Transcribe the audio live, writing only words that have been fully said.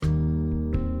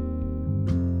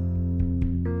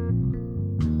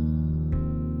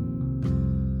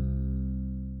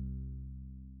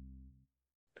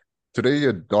Today,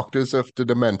 your doctors of the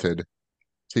demented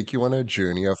take you on a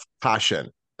journey of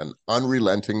passion and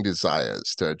unrelenting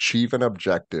desires to achieve an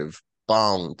objective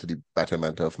bound to the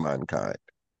betterment of mankind.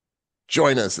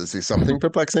 Join us as the Something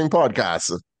Perplexing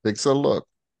podcast takes a look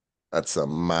at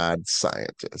some mad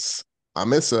scientists.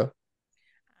 I'm Issa.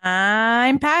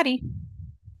 I'm Patty.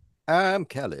 I'm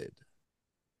Khaled.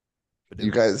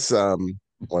 You guys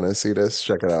want to see this?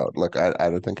 Check it out. Look, I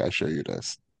don't think I show you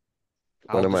this.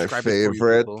 One I'll of my describe it for you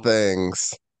favorite people.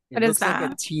 things It What is looks like a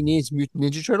that? Teenage Mutant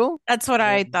Ninja Turtle. That's what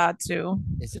I And thought too.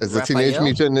 is it is the Teenage Raphael?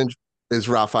 Mutant Ninja is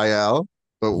Raphael,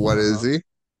 but what is Uh-huh. he?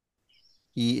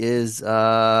 He is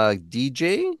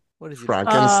DJ. What is he like?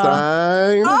 Uh,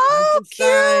 Frankenstein? oh,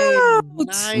 Frankenstein. cute.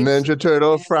 Nice. Ninja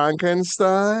Turtle Yeah.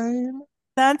 Frankenstein.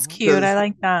 That's cute. I Because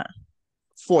like that.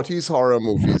 40s horror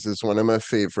movies is one of my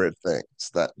favorite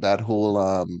things. That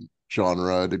whole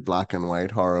genre, the black and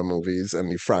white horror movies,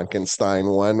 and the Frankenstein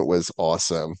one was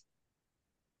awesome.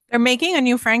 They're making a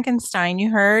new Frankenstein.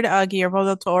 You heard Guillermo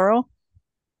del Toro?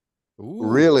 Ooh.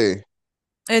 Really?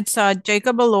 It's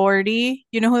Jacob Elordi.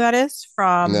 You know who that is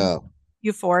from No.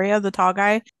 Euphoria, the tall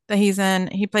guy that he's in.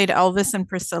 He played Elvis and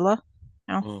Priscilla.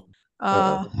 No.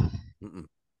 Uh-uh. I Mm-mm.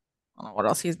 don't know what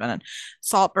else he's been in.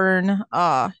 Saltburn.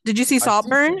 Did you see I've seen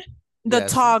Saltburn? some. The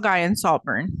Yes. tall guy in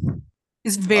Saltburn.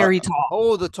 He's Uh, very tall.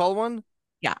 Oh, the tall one.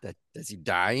 Yeah. Does he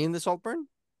die in the Saltburn?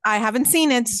 I haven't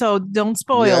seen it, so don't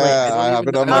spoil it. yeah, I I don't have even.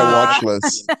 it on I my don't even Uh, watch watch list.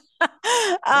 movies.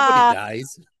 Nobody uh,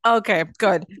 dies. okay,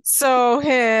 good. So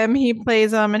he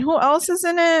plays and who else is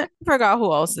in it? Forgot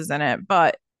who else is in it,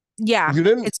 but yeah, You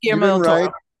didn't it's you Guillermo didn't del Toro.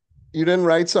 write you didn't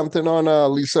write something on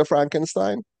Lisa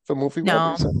Frankenstein for Movie Web No,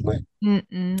 recently?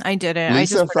 I didn't. I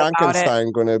just Lisa heard about it.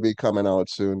 Frankenstein gonna be coming out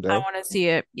soon I though. want to see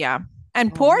it. Yeah.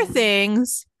 And Oh Poor man.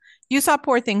 Things. You saw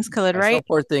Poor Things, Khalid, I saw right?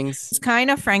 Poor Things. It's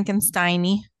kind of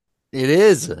Frankenstein-y. It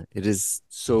is. It is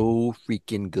so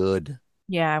freaking good.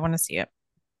 Yeah, I want to see it.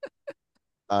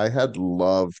 I had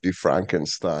loved the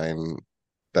Frankenstein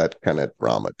that Kenneth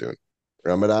Branagh doing.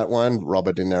 Remember that one?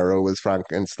 Robert De Niro was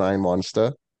Frankenstein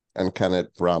monster, and Kenneth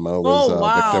Branagh was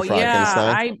Oh Victor wow, yeah.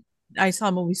 Frankenstein. I saw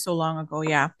a movie so long ago.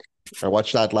 Yeah. I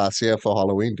watched that last year for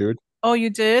Halloween, dude. Oh, you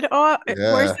did? Oh,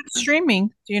 where's Yeah, it streaming?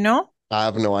 Do you know? I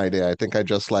have no idea. I think I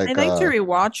just I'd like like to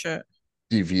rewatch it.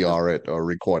 DVR it or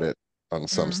record it on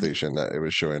some Mm. station that it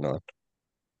was showing on.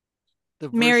 The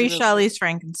Mary version of Shelley's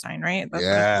Frankenstein, right? That's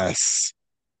what it's called. Yes,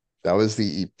 that was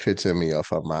the epitome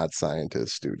of a mad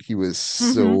scientist, dude. He was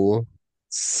Hmm.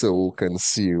 so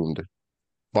consumed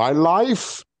by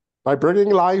life, by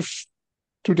bringing life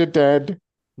to the dead.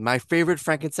 my favorite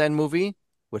Frankenstein movie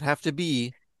would have to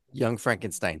be Young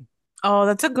Frankenstein. Oh,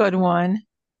 that's a good one.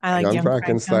 I like Young Young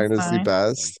Frankenstein is the Frankenstein.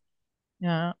 best.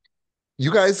 Yeah.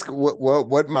 You guys,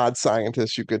 what mad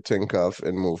scientist you could think of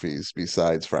in movies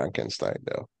besides Frankenstein,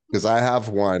 though? Because I have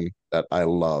one that I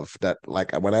love. That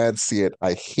like when I had see it,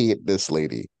 I hate this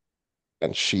lady,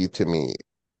 and she to me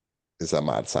is a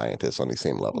mad scientist on the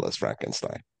same level as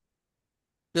Frankenstein.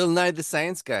 Bill Nye the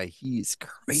Science Guy. He's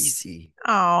crazy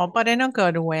Oh, but in a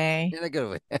good way. in a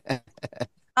good way.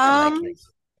 I like Um, him.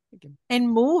 Like him in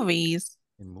movies.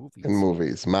 in In movies.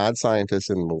 movies, mad scientists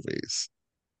in movies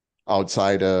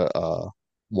outside of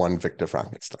one Victor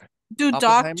Frankenstein. Do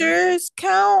Oppenheimer. doctors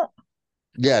count?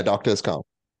 Yeah, Doctors Count.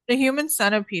 The Human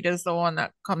Centipede is the one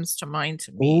that comes to mind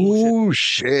to me. Oh shit. Oh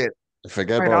shit!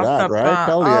 Forget Right about off that, the right? bat.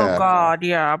 Hell Oh yeah! God,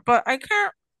 yeah. But I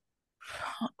can't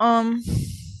um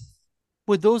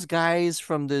Would those guys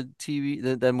from the TV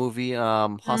that movie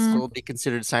mm, Hostel be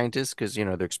considered scientists? Because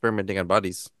they're experimenting on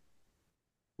bodies.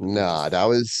 Would they Nah, just that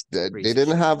was they crazy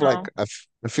didn't shit? have like no. I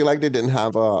feel like they didn't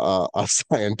have a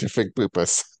scientific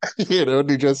purpose. You know,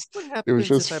 What they was happens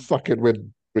just if I fucking with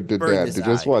the burn dead. this They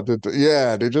just eye? wanted to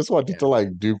yeah, they just wanted Yeah. to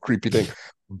like do creepy thing.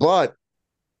 But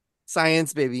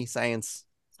Science, baby, science.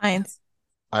 Science.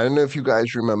 I don't know if you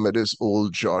guys remember this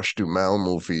old Josh Duhamel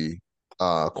movie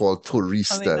called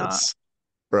Probably not. Touristas,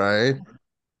 right?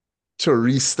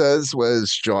 Touristas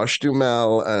was Josh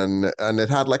Duhamel and it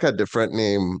had like a different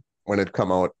name when it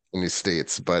come out in the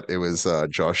States, but it was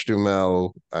Josh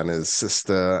Duhamel and his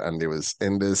sister, and they was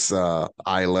in this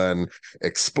island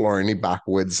exploring the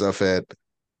backwoods of it.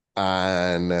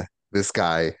 And this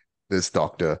guy, this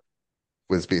doctor,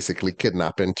 was basically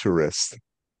kidnapping tourists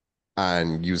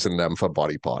and using them for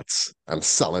body parts and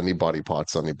selling the body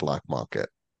parts on the black market.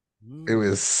 It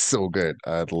was Mm. so good.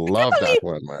 I I can't love that believe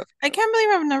one, man. I can't believe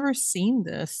I've never seen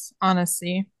this,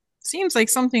 honestly. Seems like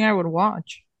something I would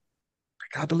watch.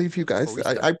 I believe you guys.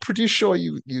 Barista. I'm pretty sure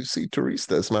you see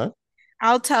Touristas, man.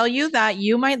 I'll tell you that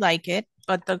you might like it,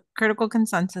 but the critical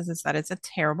consensus is that it's a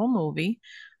terrible movie.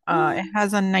 It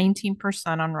has a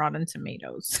 19% on Rotten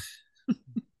Tomatoes.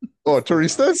 Oh,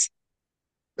 Touristas?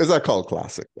 It's a cult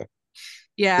classic. Though.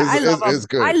 Yeah, It's I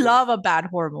good. love a bad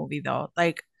horror movie though.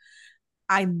 Like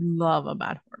I love a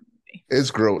bad horror movie.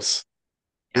 It's gross.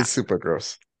 Yeah. It's super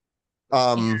gross.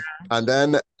 Yeah. And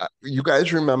then you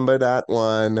guys remember that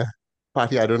one,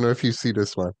 Patty? I don't know if you see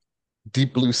this one.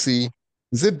 Deep Blue Sea.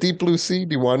 Is it Deep Blue Sea?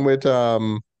 The one with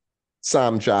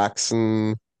Sam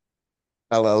Jackson,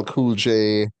 LL Cool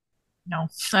J, No,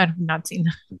 I've not seen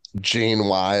that. Jane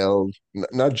Wilde,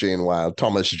 not Jane Wilde,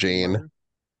 Thomas Jane.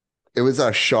 It was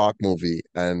a shark movie,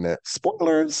 and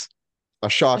spoilers, a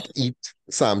shark eat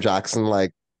Sam Jackson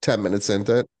like 10 minutes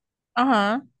into it.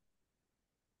 Uh-huh.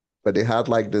 But they had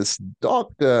like this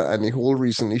doctor, and the whole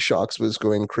reason the sharks was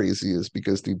going crazy is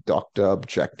because the doctor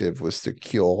objective was to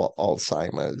cure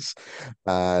Alzheimer's.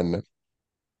 And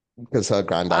because her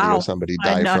granddaddy or Wow. somebody I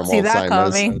did died not from see that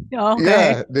Alzheimer's. coming.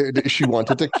 Okay. Yeah, she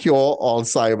wanted to cure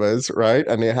Alzheimer's, right?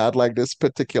 And they had like this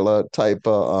particular type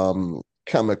of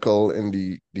chemical in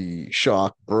the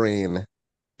shark brain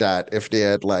that if they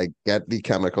had like get the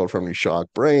chemical from the shark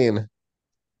brain,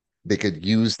 they could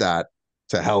use that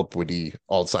to help with the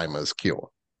Alzheimer's cure.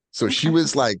 So she Okay.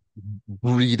 was like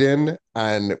breeding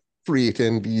and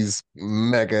creating these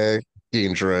mega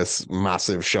dangerous,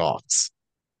 massive sharks.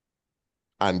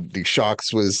 And the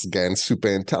sharks was getting super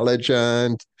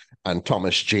intelligent. And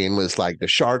Thomas Jane was like the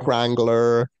shark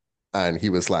wrangler. And he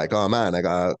was like, oh man, I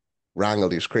gotta wrangle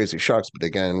these crazy sharks, but they're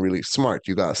getting really smart.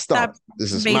 You gotta stop. That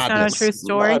This is based on a madness. true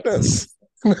story. Madness.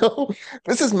 No,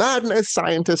 this is madness,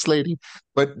 scientist lady.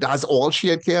 But that's all she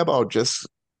had care about, just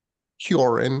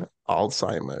curing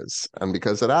Alzheimer's. And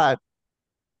because of that,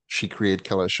 she created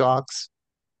killer sharks.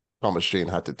 Thomas Jane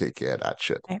had to take care of that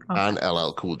shit. Okay. And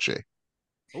LL Cool J.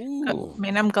 I Ooh.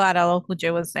 mean, I'm glad LL Cool J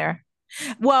was there.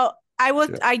 Well,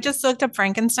 Yeah. I just looked up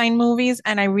Frankenstein movies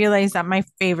and I realized that my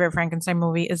favorite Frankenstein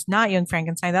movie is not Young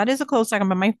Frankenstein. That is a close second,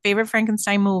 but my favorite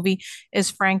Frankenstein movie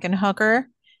is Frankenhooker.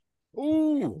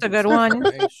 Ooh. It's a good one.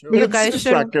 Nice show. You It's guys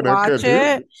should Frankenhooker, watch dude.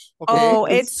 it. Okay. Oh,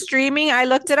 It's it's streaming. I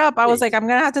looked it up. I was like, Wait. I'm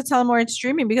gonna have to tell them where it's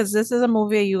streaming because this is a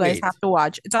movie you guys Wait. have to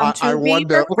watch. It's on I Tubi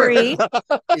wonder for free.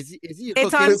 Is he It's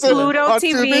hooking on Is it Pluto on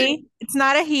TV. It's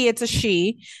not a he, it's a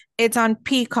she. It's on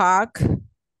Peacock.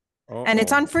 And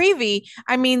it's on Freevee.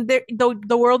 I mean,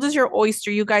 the world is your oyster.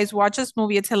 You guys watch this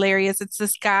movie. It's hilarious. It's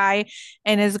this guy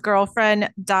and his girlfriend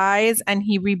dies and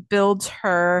he rebuilds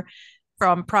her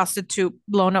from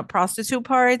blown up prostitute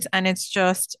parts. And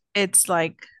it's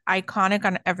like iconic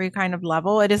on every kind of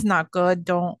level. It is not good.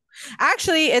 Don't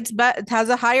actually, it has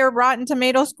a higher Rotten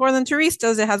Tomato score than Therese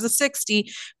does. It has a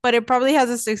 60, but it probably has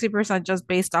a 60% just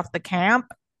based off the camp.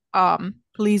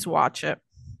 Please watch it.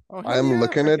 Oh, I'm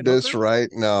looking at this right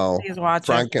now. Please watch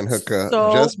it. Frankenhooker.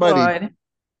 So Just by good.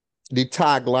 the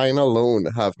tagline alone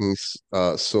have me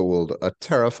sold a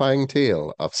terrifying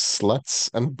tale of sluts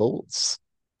and bolts.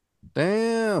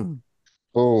 Damn.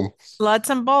 Boom. Sluts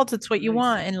and bolts. It's what you Nice.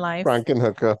 want in life.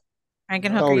 Frankenhooker.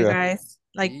 Frankenhooker, Hell you yeah. guys.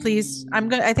 Like, please. I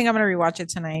think I'm gonna rewatch it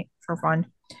tonight for fun.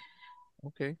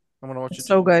 Okay. I'm gonna watch It's it.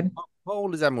 so good. How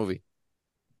old is that movie?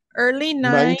 Early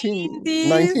 19, 90s.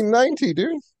 1990,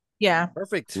 dude. Yeah.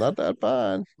 Perfect. Not that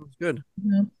bad. That's good.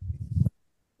 Mhm.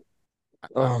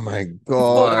 Oh my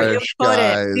Before you gosh,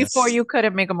 before guys. you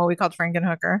couldn't make a movie called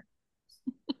Frankenhooker.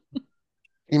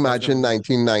 Imagine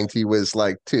 1990 was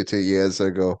like 30 years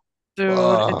ago. Dude, it's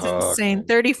Fuck. insane.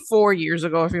 34 years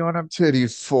ago, if you want to.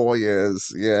 34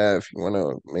 years. Yeah, if you want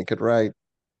to make it right.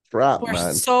 Crap, We're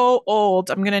man. so old.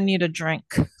 I'm gonna need a drink.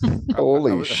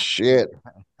 Holy shit.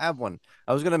 I have one.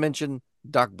 I was gonna mention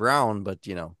Doc Brown, but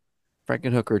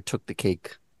Frankenhooker took the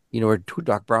cake. You know who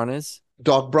Doc Brown is?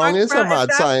 Doc Brown Doc is a Brown, is mad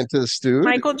that scientist, dude.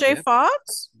 Michael J. Yeah.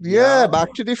 Fox? Yeah, Yeah,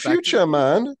 Back to the Future,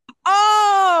 man.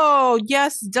 Oh,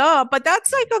 yes, duh. But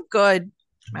that's like a good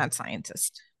mad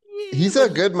scientist. He's a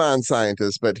good man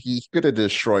scientist, but he could have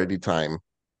destroyed You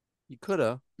could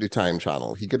have. the time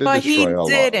channel. He could have But he destroyed a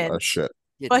lot of didn't. shit.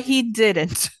 But he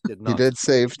didn't. Did He not. did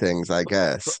save things, I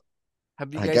guess.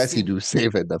 Have you I guys guess he seen? do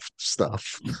save enough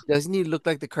stuff. Doesn't he look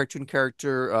like the cartoon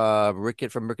character Rick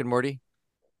from Rick and Morty?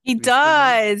 He Have you seen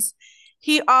him? does.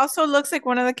 He also looks like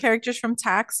one of the characters from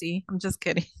Taxi. I'm just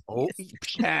kidding. Oh,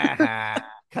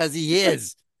 because he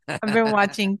is. I've been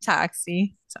watching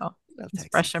Taxi, so it's Texas.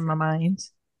 fresh in my mind.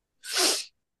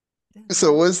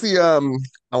 So was the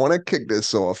I want to kick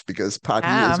this off because Patty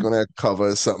Yeah. is gonna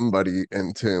cover somebody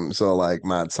in terms of like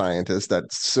mad scientist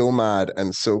that's so mad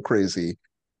and so crazy.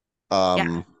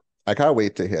 I can't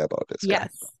wait to hear about this guy.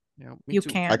 Yes, Yeah, me you too.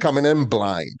 I can. coming in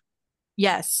blind.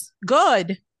 Yes.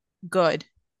 Good. Good.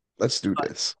 Let's do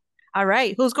this. All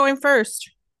right. Who's going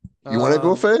first? You want to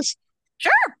go first?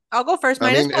 Sure. I'll go first.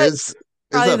 I Mine mean, is it's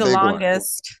probably a the big one.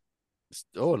 longest.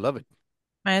 Oh, I love it.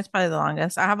 It's probably the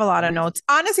longest. I have a lot of notes.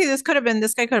 Honestly, this guy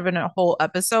could have been a whole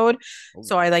episode. Oh,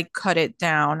 So I like cut it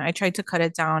down. I tried to cut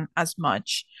it down as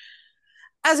much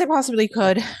as I possibly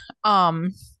could,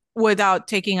 um, without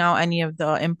taking out any of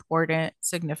the important,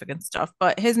 significant stuff.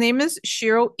 But his name is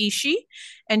Shiro Ishii,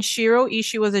 and Shiro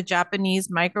Ishii was a Japanese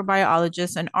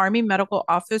microbiologist and army medical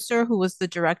officer who was the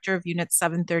director of Unit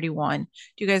 731.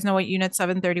 Do you guys know what Unit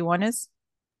 731 is?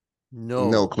 No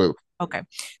no. clue. Okay.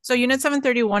 So Unit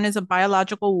 731 is a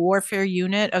biological warfare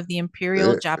unit of the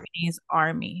Imperial Eh, Japanese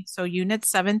Army. So Unit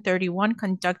 731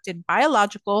 conducted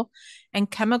biological and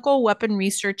chemical weapon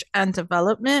research and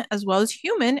development, as well as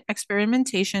human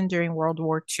experimentation during World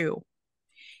War II.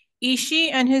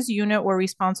 Ishii and his unit were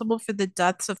responsible for the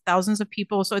deaths of thousands of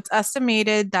people. So it's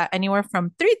estimated that anywhere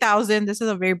from 3,000, this is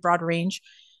a very broad range,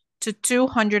 to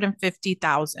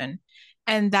 250,000.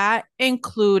 And that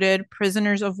included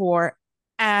prisoners of war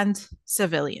and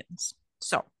civilians.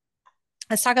 So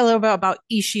let's talk a little bit about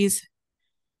Ishii's.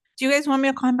 Do you guys want me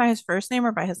to call him by his first name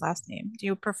or by his last name? Do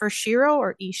you prefer Shiro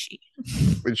or Ishii?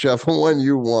 whichever one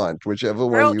you want, whichever I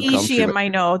one wrote you Ishii comfy in with. my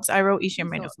notes. I wrote Ishii in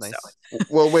That my sounds notes. So nice.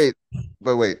 Well, wait,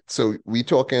 but wait. So we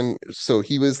talking? So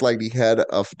he was like the head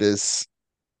of this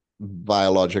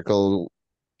biological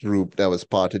group that was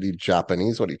part of the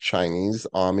Japanese or the Chinese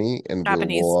army in World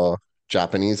Japanese. War,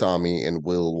 Japanese army in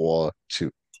World War II.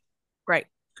 Right.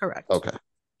 Correct. Okay.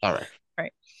 All right.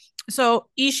 Right. So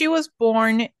Ishii was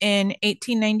born in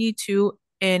 1892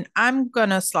 in, I'm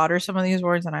gonna slaughter some of these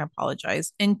words and I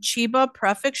apologize, in Chiba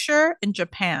Prefecture in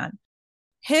Japan.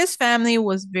 His family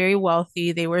was very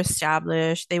wealthy. They were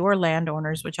established. They were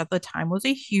landowners, which at the time was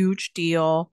a huge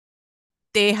deal.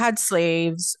 They had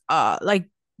slaves, like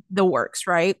the works,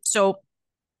 right? So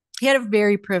he had a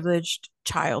very privileged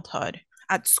childhood.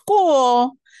 At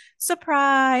school,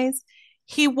 surprise,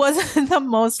 he wasn't the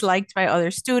most liked by other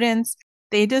students.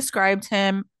 They described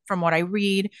him, from what I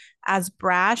read, as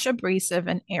brash, abrasive,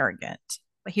 and arrogant.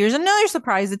 But here's another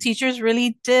surprise: the teachers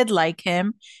really did like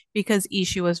him because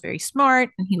Ishii was very smart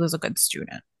and he was a good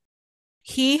student.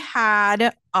 He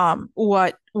had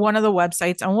what one of the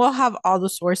websites, and we'll have all the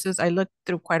sources. I looked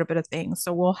through quite a bit of things,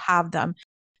 so we'll have them,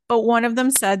 but one of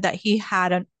them said that he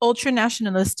had an ultra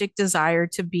nationalistic desire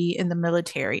to be in the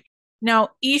military. Now,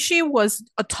 Ishii was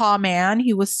a tall man.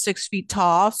 He was 6 feet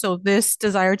tall. So this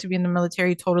desire to be in the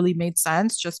military totally made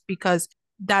sense just because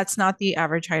that's not the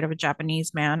average height of a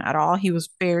Japanese man at all. He was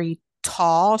very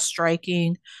tall,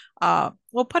 striking. I'll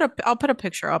put a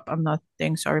picture up on the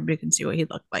thing so everybody can see what he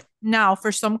looked like. Now,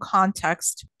 for some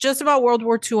context, just about World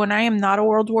War II, and I am not a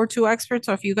World War II expert,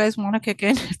 so if you guys want to kick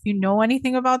in, if you know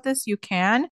anything about this, you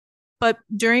can. But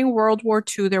during World War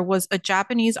II, there was a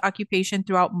Japanese occupation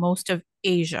throughout most of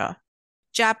Asia.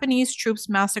 Japanese troops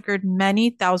massacred many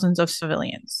thousands of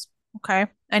civilians. Okay.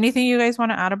 Anything you guys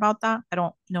want to add about that? I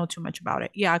don't know too much about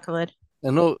it. Yeah, Khalid. I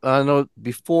know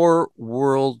before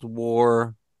World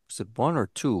War, was it one or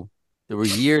two? There were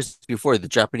years before the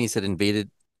Japanese had invaded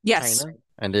Yes. China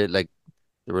and they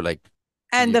were like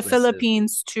And pretty the aggressive.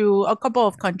 Philippines too, a couple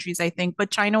of countries, I think, but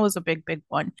China was a big, big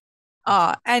one.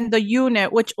 And the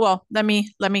unit, which, well, let me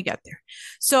get there.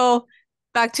 So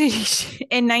back to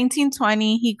in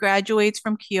 1920, he graduates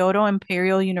from Kyoto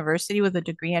Imperial University with a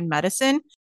degree in medicine.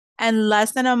 And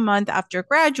less than a month after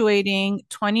graduating,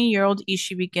 20-year-old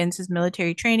Ishii begins his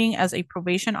military training as a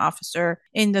probation officer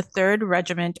in the 3rd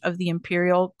Regiment of the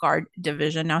Imperial Guard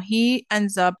Division. Now, he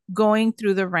ends up going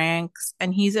through the ranks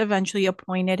and he's eventually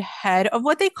appointed head of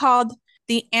what they called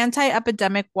the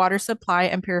Anti-Epidemic Water Supply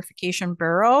and Purification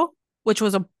Bureau, which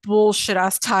was a bullshit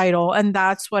ass title. And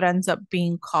that's what ends up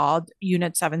being called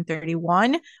Unit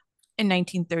 731 in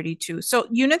 1932. So,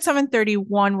 Unit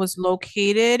 731 was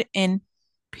located in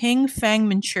Pingfang,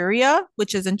 Manchuria,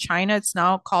 which is in China. It's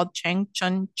now called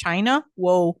Changchun, China.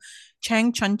 Whoa,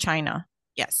 Changchun, China.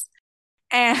 Yes.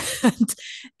 And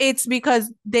it's because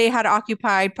they had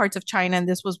occupied parts of China, and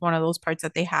this was one of those parts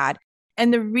that they had.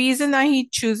 And the reason that he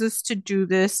chooses to do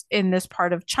this in this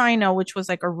part of China, which was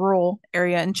like a rural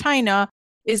area in China,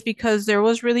 is because there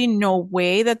was really no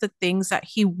way that the things that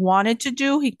he wanted to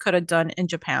do, he could have done in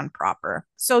Japan proper.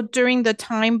 So during the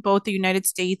time, both the United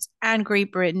States and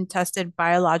Great Britain tested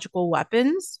biological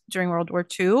weapons during World War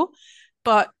II.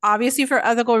 But obviously, for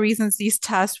ethical reasons, these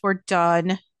tests were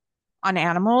done on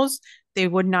animals. They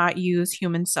would not use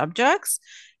human subjects.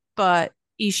 But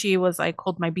Ishii was like,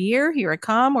 hold my beer, here I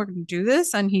come, we're going to do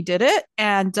this. And he did it.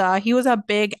 And he was a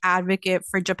big advocate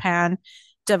for Japan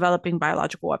developing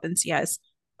biological weapons. Yes.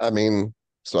 I mean,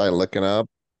 so I'm looking up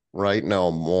right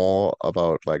now more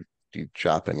about like the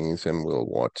Japanese in World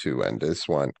War II, and this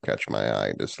one catch my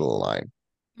eye, this little line.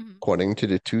 Mhm. According to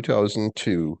the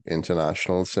 2002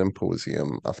 International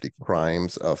Symposium of the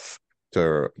Crimes of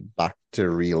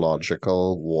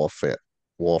Bacteriological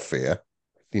Warfare,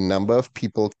 the number of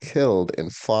people killed in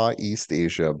Far East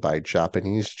Asia by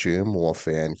Japanese germ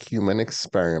warfare and human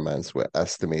experiments were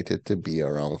estimated to be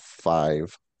around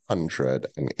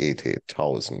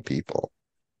 588,000 people.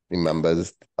 The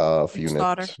members of Huge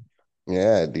slaughter.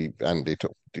 they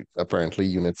took apparently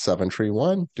Unit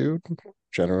 731, dude.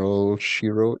 General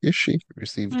Shiro Ishii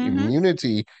received Hmm.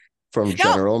 immunity from No,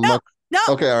 General no, Mak. no.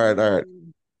 Okay, all right.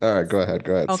 Go ahead.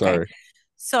 Okay. Sorry.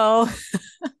 So Wow.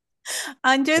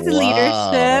 under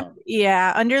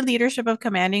leadership of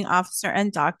commanding officer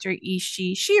and Dr.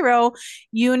 Ishii Shiro,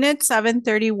 Unit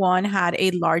 731 had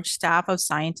a large staff of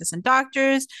scientists and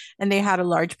doctors, and they had a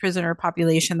large prisoner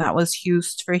population that was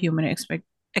used for human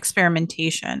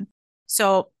experimentation.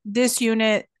 So this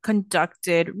unit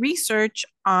conducted research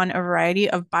on a variety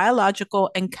of biological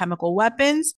and chemical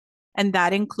weapons, and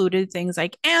that included things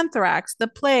like anthrax, the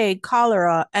plague,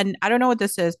 cholera, and I don't know what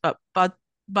this is, but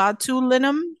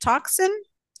botulinum toxin.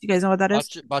 You guys know what that is?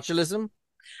 Botulism?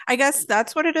 I guess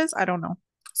that's what it is. I don't know.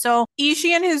 So Ishii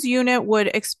and his unit would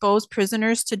expose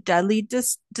prisoners to deadly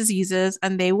diseases,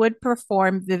 and they would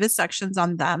perform vivisections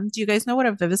on them. Do you guys know what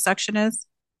a vivisection is?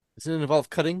 Doesn't it involve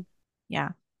cutting? Yeah.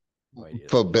 No idea.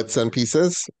 For bits and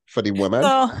pieces for the women.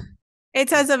 So it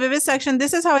says a vivisection.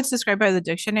 This is how it's described by the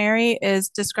dictionary, is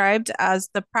described as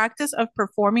the practice of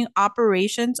performing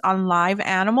operations on live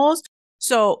animals.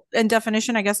 So in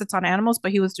definition, I guess it's on animals,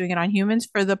 but he was doing it on humans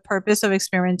for the purpose of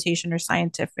experimentation or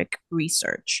scientific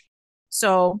research.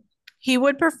 So he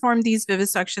would perform these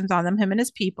vivisections on them, him and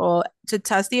his people, to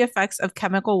test the effects of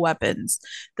chemical weapons.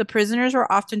 The prisoners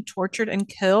were often tortured and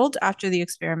killed after the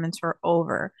experiments were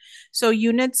over. So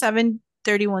Unit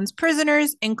 731's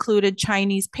prisoners included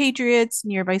Chinese patriots,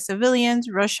 nearby civilians,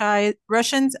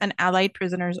 Russians, and Allied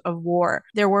prisoners of war.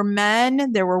 There were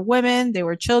men, there were women, there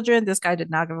were children. This guy did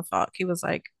not give a fuck. He was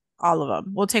like, all of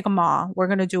them. We'll take them all. We're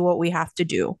going to do what we have to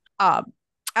do.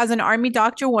 As an army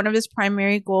doctor, one of his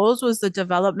primary goals was the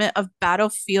development of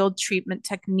battlefield treatment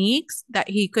techniques that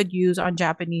he could use on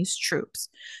Japanese troops.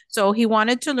 So he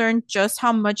wanted to learn just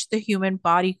how much the human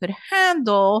body could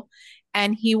handle,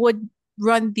 and he would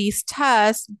run these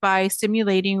tests by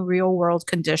simulating real world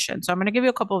conditions. So I'm going to give you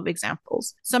a couple of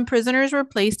examples. Some prisoners were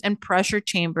placed in pressure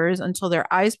chambers until their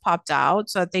eyes popped out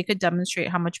so that they could demonstrate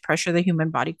how much pressure the human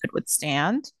body could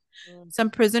withstand. Some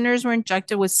prisoners were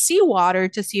injected with seawater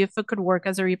to see if it could work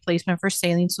as a replacement for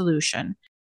saline solution.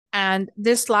 And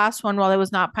this last one, while it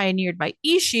was not pioneered by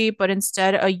Ishii, but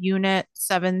instead a Unit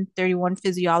 731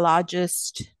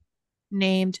 physiologist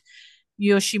named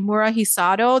Yoshimura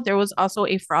Hisato, there was also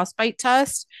a frostbite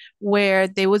test where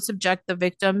they would subject the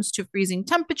victims to freezing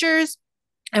temperatures.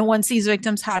 And once these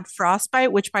victims had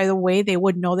frostbite, which by the way, they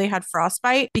would know they had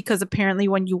frostbite because apparently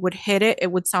when you would hit it, it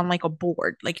would sound like a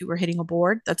board, like you were hitting a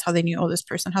board. That's how they knew, oh, this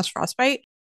person has frostbite.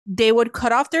 They would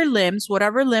cut off their limbs,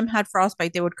 whatever limb had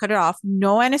frostbite, they would cut it off.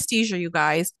 No anesthesia, you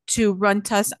guys, to run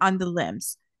tests on the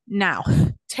limbs. Now,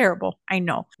 terrible, I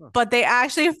know. But they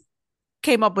actually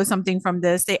came up with something from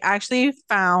this. They actually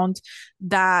found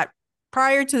that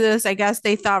prior to this, I guess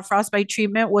they thought frostbite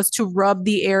treatment was to rub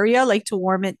the area, like to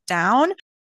warm it down.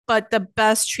 But the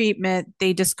best treatment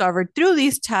they discovered through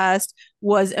these tests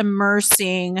was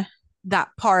immersing that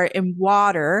part in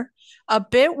water, a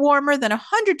bit warmer than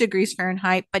 100 degrees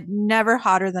Fahrenheit, but never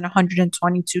hotter than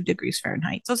 122 degrees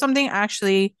Fahrenheit. So something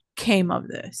actually came of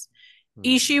this.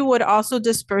 Ishii would also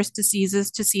disperse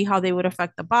diseases to see how they would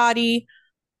affect the body.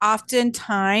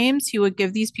 Oftentimes, he would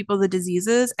give these people the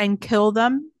diseases and kill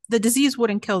them. The disease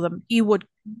wouldn't kill them. He would,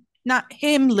 not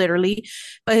him literally,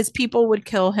 but his people would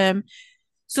kill him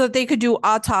so that they could do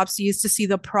autopsies to see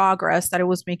the progress that it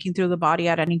was making through the body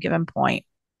at any given point.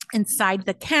 Inside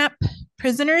the camp,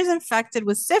 prisoners infected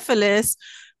with syphilis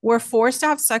were forced to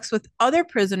have sex with other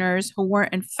prisoners who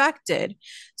weren't infected.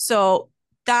 So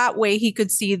that way he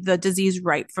could see the disease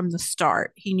right from the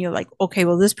start. He knew, like, okay,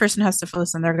 well, this person has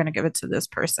syphilis and they're going to give it to this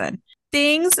person.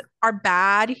 Things are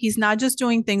bad. He's not just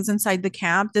doing things inside the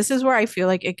camp. This is where I feel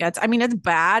like it gets, I mean, it's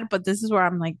bad, but this is where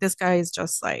I'm like, this guy is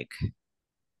just like,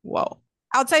 whoa.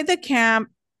 Outside the camp,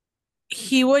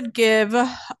 he would give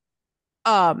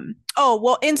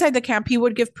inside the camp he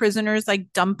would give prisoners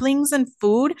like dumplings and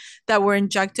food that were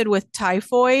injected with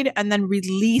typhoid and then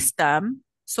release them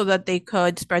so that they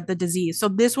could spread the disease. So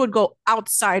this would go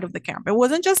outside of the camp. It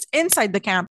wasn't just inside the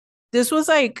camp. This was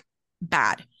like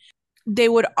bad. They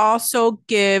would also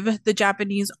give the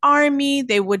Japanese army,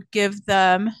 they would give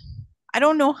them, I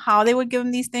don't know how they would give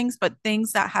them these things, but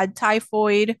things that had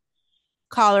typhoid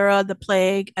cholera, the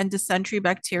plague, and dysentery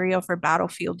bacteria for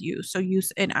battlefield use, so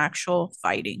use in actual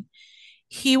fighting.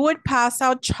 He would pass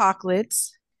out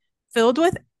chocolates filled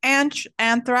with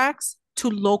anthrax to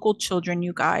local children,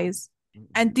 you guys.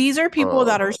 And these are people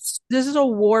that are, this is a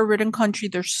war-ridden country.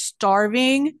 They're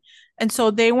starving. And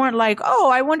so they weren't like, oh,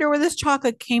 I wonder where this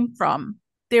chocolate came from.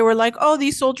 They were like, oh,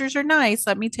 these soldiers are nice.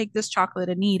 Let me take this chocolate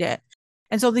and eat it.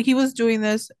 And so he was doing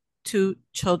this to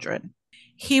children.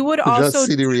 He would To just also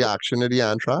see the reaction to the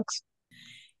anthrax.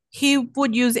 he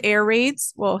would use air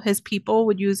raids. Well, his people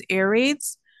would use air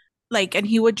raids, like, and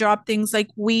he would drop things like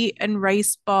wheat and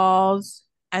rice balls,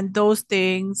 and those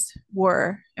things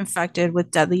were infected with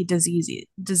deadly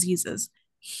diseases.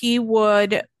 He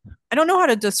would, I don't know how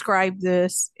to describe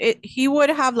this. He would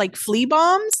have like flea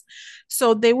bombs.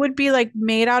 So they would be like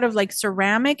made out of like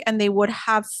ceramic, and they would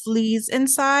have fleas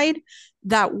inside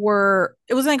that were,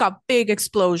 it was like a big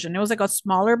explosion. It was like a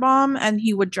smaller bomb, and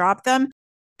he would drop them,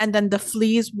 and then the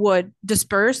fleas would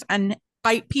disperse and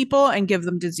bite people and give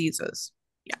them diseases.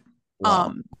 Yeah.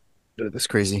 Wow. That's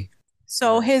crazy.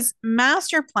 So his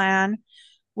master plan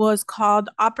was called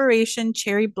Operation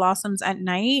Cherry Blossoms at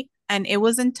Night, and it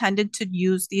was intended to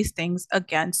use these things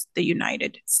against the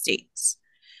United States.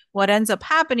 What ends up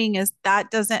happening is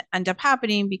that doesn't end up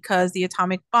happening because the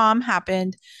atomic bomb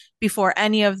happened before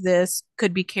any of this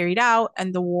could be carried out,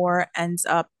 and the war ends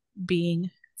up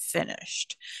being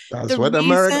finished. That's what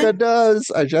America does.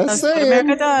 I just say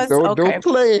America does. Don't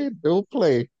play. Don't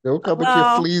play. Don't come with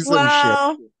your fleas and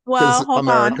shit. Because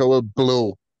America will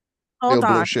blow. They'll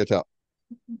blow shit up.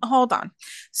 Hold on.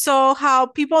 So how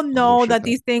people know that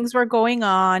these things were going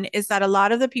on is that a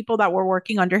lot of the people that were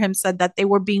working under him said that they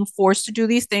were being forced to do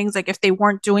these things. Like if they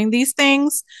weren't doing these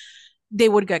things, they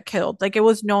would get killed. Like it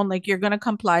was known, like you're going to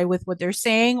comply with what they're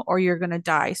saying or you're going to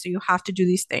die. So you have to do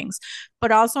these things.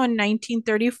 But also in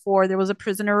 1934, there was a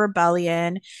prisoner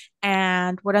rebellion.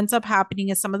 And what ends up happening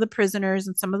is some of the prisoners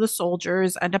and some of the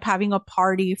soldiers end up having a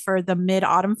party for the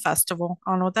Mid-Autumn Festival.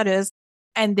 I don't know what that is.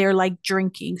 And they're like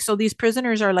drinking. So these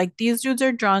prisoners are like, these dudes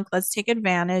are drunk. Let's take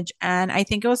advantage. And I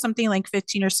think it was something like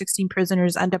 15 or 16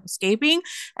 prisoners end up escaping.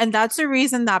 And that's the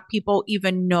reason that people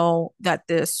even know that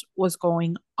this was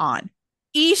going on.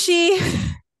 Ishii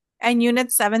and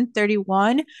Unit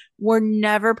 731 were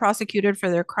never prosecuted for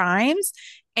their crimes.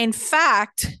 In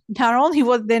fact, not only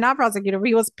was they not prosecuted, but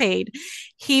he was paid.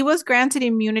 He was granted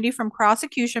immunity from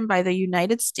prosecution by the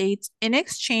United States in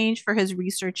exchange for his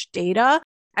research data.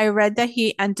 I read that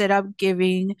he ended up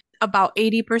giving about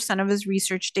 80% of his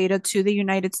research data to the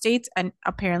United States, and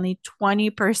apparently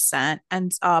 20%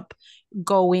 ends up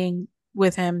going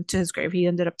with him to his grave. He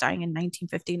ended up dying in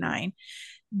 1959.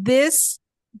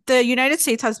 The United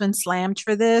States has been slammed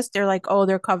for this. They're like, oh,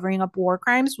 they're covering up war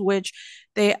crimes, which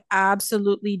they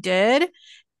absolutely did.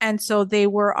 And so they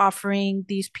were offering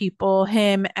these people,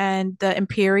 him and the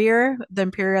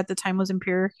Emperor at the time was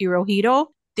Emperor Hirohito.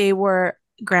 They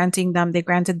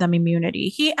granted them immunity.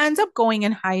 He ends up going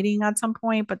and hiding at some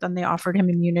point, but then they offered him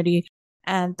immunity.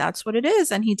 And that's what it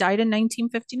is. And he died in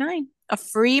 1959, a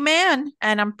free man.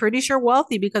 And I'm pretty sure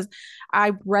wealthy because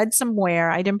I read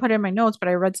somewhere, I didn't put it in my notes, but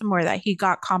I read somewhere that he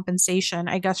got compensation,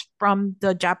 I guess, from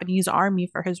the Japanese army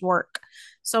for his work.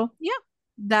 So yeah,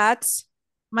 that's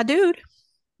my dude.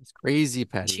 It's crazy,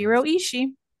 Patty. Shiro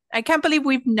Ishii. I can't believe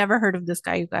we've never heard of this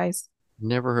guy, you guys.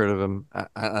 Never heard of him.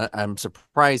 I'm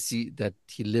surprised that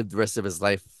he lived the rest of his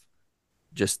life,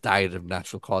 just died of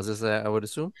natural causes, I would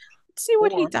assume. Let's see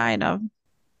what he died of.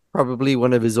 Probably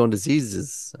one of his own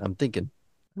diseases, I'm thinking.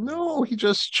 No, he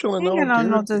just chilling out.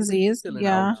 No disease.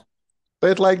 Yeah.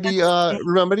 But like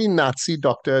remember the Nazi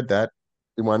doctor, that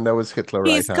the one that was Hitler,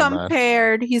 he's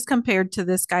compared to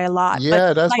this guy a lot. Yeah,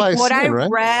 but that's like, what I right?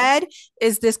 read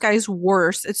is this guy's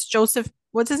worse. It's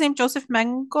what's his name? Joseph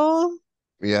Mengele?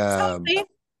 Yeah.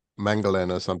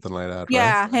 Mengele or something like that.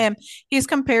 Yeah, right? Him. He's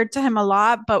compared to him a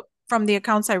lot, but from the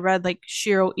accounts I read, like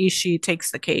Shiro Ishii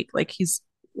takes the cake. Like he's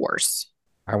worse.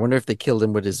 I wonder if they killed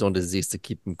him with his own disease to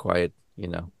keep him quiet,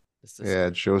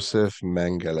 Yeah, Joseph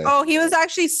Mengele. Oh, he was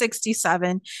actually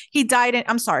 67. He died in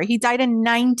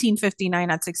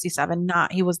 1959 at 67.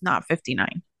 He was not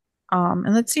 59.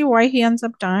 And let's see why he ends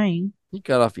up dying. He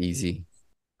got off easy.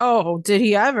 Oh, did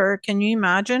he ever? Can you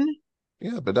imagine?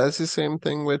 Yeah, but that's the same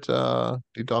thing with the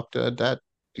doctor,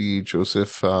 the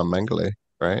Joseph Mengele,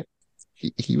 right? He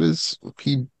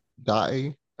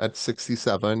died at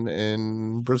 67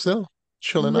 in Brazil,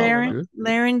 chilling out. Dude.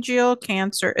 Laryngeal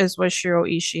cancer is what Shiro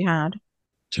Ishii had.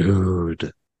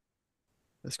 Dude,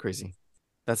 that's crazy.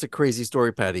 That's a crazy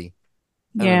story, Patty.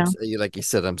 Yeah, like you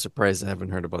said, I'm surprised I haven't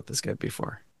heard about this guy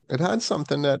before. It had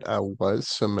something that I was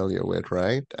familiar with,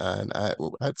 right? And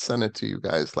I'd sent it to you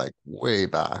guys like way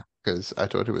back because I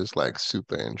thought it was like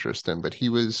super interesting. But he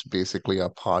was basically a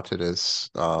part of this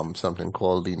something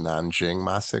called the Nanjing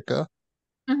Massacre.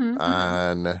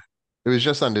 And it was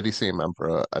just under the same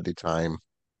emperor at the time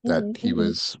that he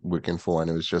was working for, and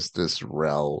it was just this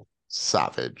real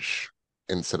savage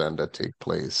incident that take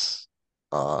place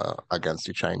against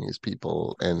the Chinese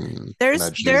people in There's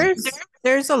Najib.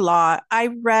 there's a lot. I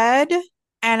read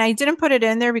and I didn't put it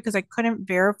in there because I couldn't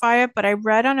verify it, but I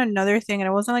read on another thing and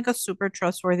it wasn't like a super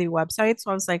trustworthy website,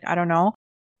 so I was like, I don't know.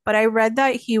 But I read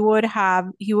that he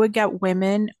would get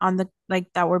women on the like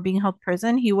that were being held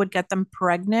prison, he would get them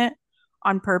pregnant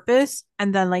on purpose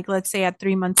and then like let's say at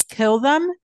 3 months kill them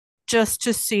just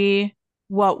to see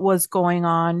what was going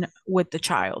on with the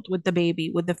child, with the baby,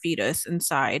 with the fetus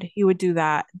inside. He would do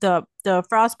that. The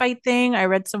frostbite thing, I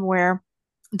read somewhere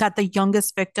that the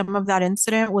youngest victim of that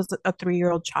incident was a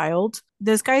 3-year-old child.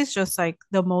 This guy's just like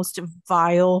the most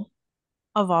vile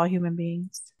of all human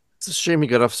beings. It's a shame he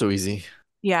got off so easy.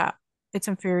 Yeah, it's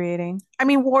infuriating. I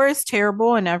mean, war is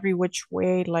terrible in every which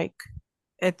way. Like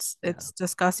it's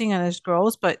disgusting and it's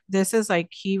gross, but this is like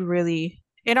he really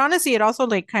it honestly it also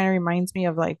like kind of reminds me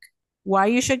of like why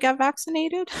you should get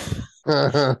vaccinated.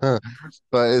 But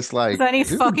it's like, Because any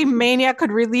dude, fucking maniac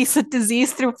could release a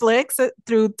disease through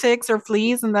through ticks or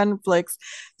fleas, and then flicks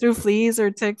through fleas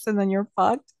or ticks, and then you're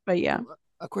fucked. But yeah.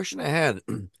 A question I had: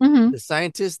 Mm-hmm. the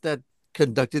scientist that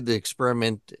conducted the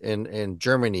experiment in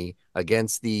Germany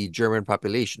against the German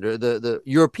population, or the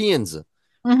Europeans,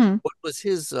 Mm-hmm. what was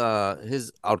his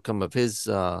outcome of his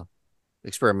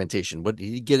experimentation? What did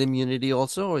he get immunity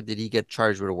also, or did he get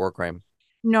charged with a war crime?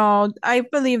 No, I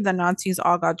believe the Nazis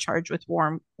all got charged with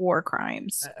war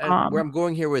crimes. Where I'm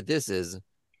going here with this is I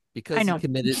because he know.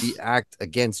 committed the act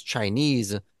against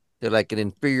Chinese, they're like an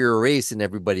inferior race in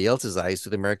everybody else's eyes.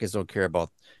 So the Americans don't care about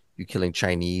you killing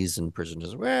Chinese and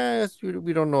prisoners. Well,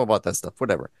 we don't know about that stuff,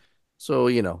 whatever. So,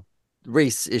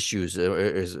 race issues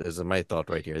is my thought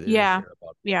right here. They don't Yeah. care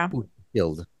about Yeah. who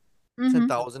killed Mm-hmm.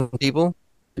 10,000 people.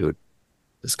 Dude,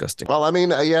 disgusting. well, I mean,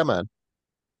 yeah, man.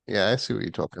 Yeah, I see what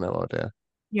you're talking about there.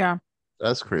 Yeah.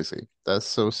 That's crazy. That's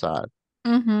so sad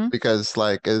Mm-hmm. because,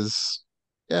 like,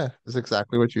 yeah, it's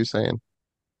exactly what you're saying.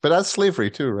 But that's slavery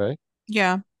too, right?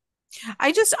 Yeah.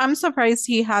 I'm surprised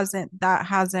that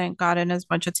hasn't gotten as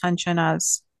much attention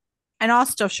as and all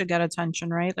stuff should get attention,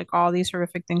 right? Like all these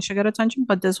horrific things should get attention,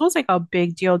 but this was like a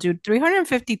big deal, dude.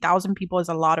 350,000 people is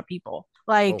a lot of people. Oh,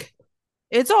 Like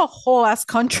it's a whole ass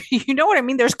country. You know what I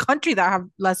mean? There's country that have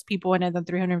less people in it than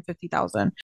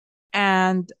 350,000.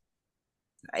 And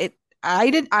it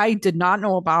I did not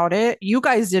know about it. You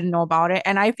guys didn't know about it.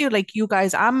 And I feel like you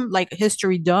guys, I'm like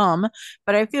history dumb,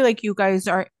 but I feel like you guys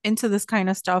are into this kind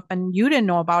of stuff and you didn't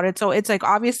know about it. So it's like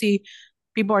obviously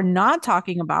people are not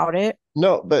talking about it.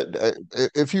 No, but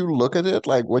if you look at it,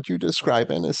 like what you're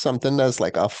describing is something that's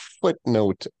like a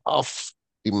footnote of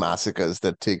the massacres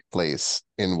that take place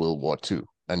in World War II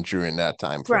and during that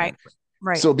time frame. Right.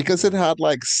 Right. So because it had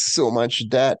like so much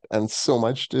death and so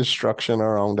much destruction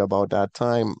around about that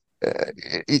time,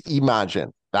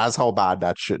 imagine that's how bad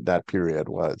that period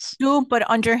was. Dude, but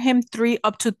under him, three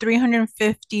up to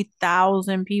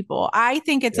 350,000 people. I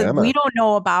think Yeah, we man. don't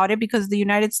know about it because the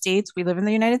United States, we live in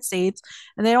the United States,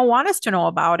 and they don't want us to know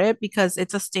about it because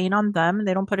it's a stain on them and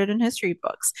they don't put it in history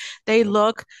books. They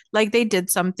look like they did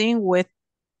something with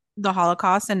the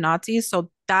Holocaust and Nazis,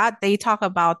 so that they talk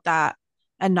about that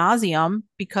ad nauseum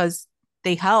because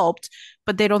they helped,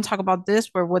 but they don't talk about this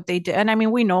where what they did. And I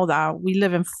mean, we know that we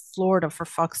live in Florida for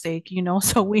fuck's sake,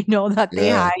 so we know that they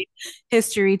Yeah. hide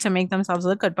history to make themselves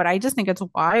look good. But I just think it's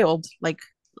wild, like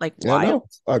Yeah, wild.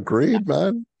 no, agreed,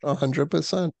 man.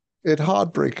 100%. It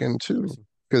heartbreaking too,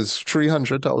 because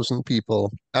 300,000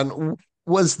 people. And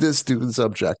was this dude's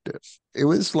objective? It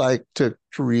was like to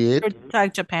create,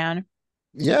 Protect Japan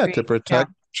to yeah, to create, yeah,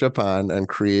 protect Japan and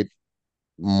create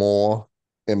more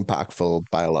impactful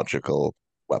biological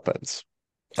weapons.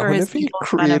 I for wonder his if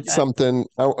people's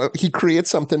benefit. he creates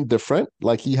something different,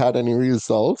 like he had any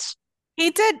results. He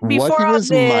did What he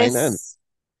was mining.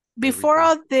 before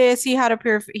everything. all this, he had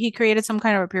he created some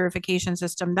kind of a purification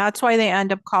system. That's why they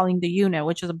end up calling the unit,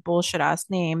 which is a bullshit ass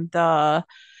name, the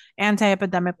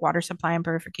Anti-Epidemic Water Supply and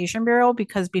Purification Bureau,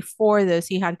 because before this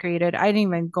he had created, I didn't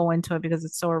even go into it because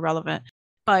it's so irrelevant,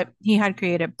 but he had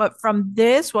created. But from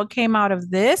this, what came out of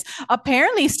this?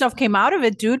 Apparently stuff came out of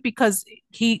it, dude, because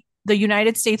the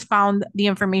United States found the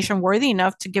information worthy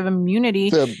enough to give him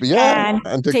immunity Yeah, and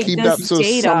and to take keep this that, so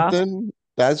data. something,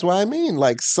 that's what I mean,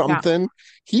 like Yeah. something,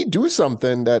 he do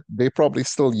something that they probably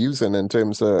still using in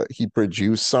terms of he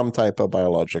produced some type of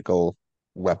biological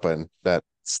weapon that's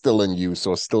still in use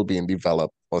or still being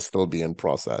developed or still being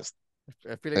processed.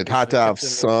 I feel like It they should had have to have kept him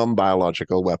in. some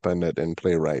biological weapon that in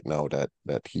play right now that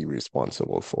he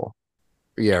responsible for.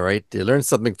 Yeah, right. They learned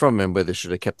something from him, but they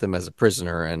should have kept him as a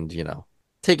prisoner and,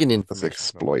 taken Let's information from him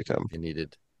exploit him. if they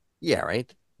needed. Yeah,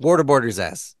 right. Waterboarder's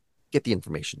ass. Get the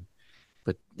information.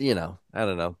 But, I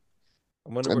don't know.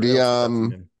 I wonder And what else they got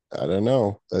from him. I don't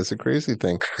know. That's a crazy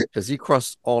thing. Because he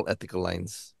crossed all ethical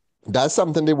lines. That's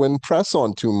something they wouldn't press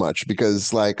on too much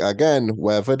because, like, again,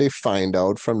 whatever they find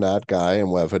out from that guy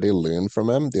and whatever they learn from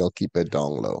him, they'll keep it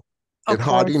down low. Of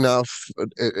course.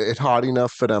 It hard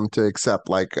enough for them to accept,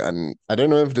 like, and I don't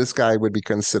know if this guy would be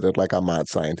considered like a mad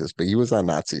scientist, but he was a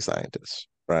Nazi scientist,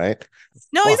 right?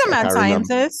 No, he's Fuck, a I mad can't remember.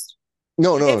 scientist.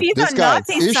 No, If no, he's this a guy,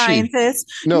 Nazi Ishi.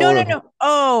 scientist, no, no, No, no.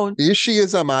 Oh, Ishi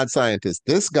is a mad scientist.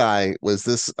 This guy was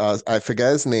this, I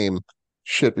forget his name.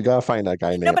 Shit, we gotta find that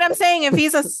guy no, name. but I'm saying if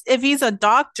he's a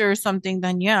doctor or something,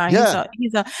 then yeah, he's Yeah, a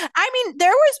he's a. I mean,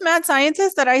 there was mad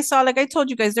scientists that I saw. Like I told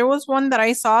you guys, there was one that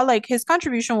I saw. Like his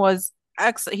contribution was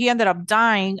he ended up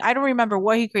dying. I don't remember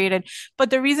what he created, but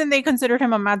the reason they considered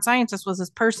him a mad scientist was his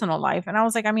personal life. And I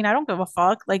was like, I mean, I don't give a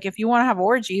fuck. Like if you want to have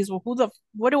orgies, well,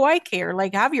 what do I care?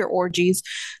 Like have your orgies.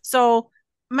 So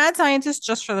mad scientist,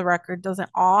 just for the record, doesn't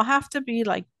all have to be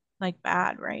like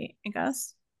bad, right? I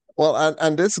guess. well,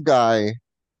 and this guy,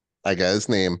 I get his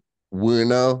name,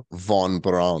 Werner von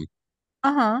Braun.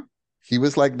 Uh-huh. He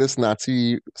was like this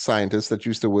Nazi scientist that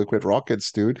used to work with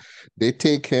rockets, dude. They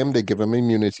take him, they give him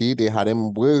immunity. They had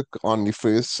him work on the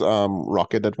first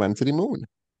rocket that went to the moon.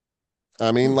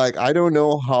 I mean, Hmm. like, I don't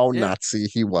know how Yeah. Nazi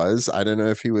he was. I don't know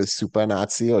if he was super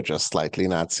Nazi or just slightly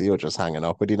Nazi or just hanging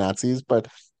out with the Nazis. But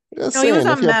just No, he was saying,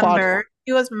 a if you're part, member.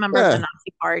 He was a member of the yeah,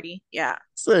 Nazi Party. Yeah.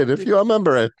 saying if you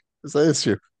remember it, it's an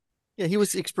issue. Yeah, he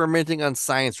was experimenting on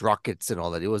science rockets and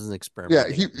all that. He wasn't Yeah,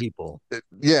 experimenting on people.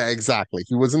 yeah, exactly.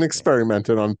 He wasn't Yeah.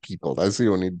 experimenting on people. That's the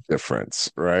only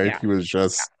difference, right? Yeah. He was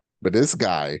just, but this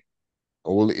guy,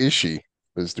 old Ishi,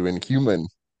 was doing human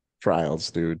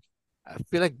trials, dude. I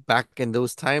feel like back in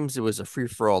those times, it was a free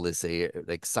for all. They say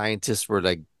like scientists were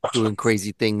like doing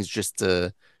crazy things just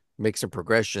to make some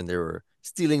progression. They were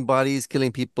stealing bodies,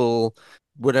 killing people,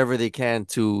 whatever they can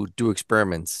to do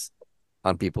experiments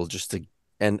on people just to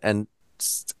and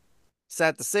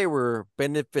sad to say we're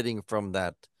benefiting from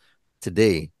that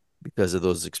today because of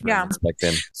those Yeah. experiments back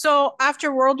then. So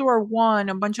after World War One,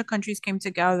 a bunch of countries came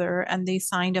together and they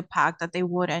signed a pact that they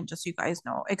wouldn't, just so you guys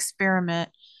know, experiment.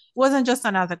 It wasn't just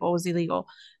unethical, it was illegal.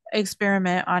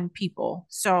 Experiment on people.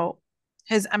 So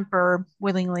his emperor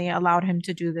willingly allowed him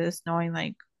to do this, knowing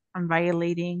like I'm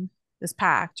violating this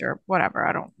pact or whatever.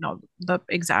 I don't know the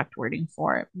exact wording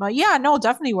for it. But yeah, no,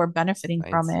 definitely we're benefiting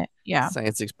from Science it. Yeah.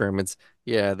 science experiments.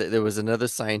 Yeah, there was another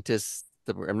scientist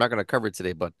that I'm not going to cover it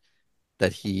today, but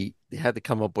that he had to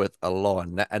come up with a law,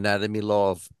 an anatomy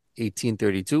law of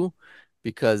 1832,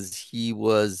 because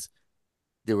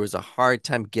there was a hard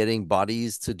time getting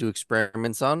bodies to do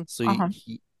experiments on. So Uh-huh.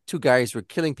 two guys were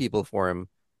killing people for him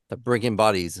to bring him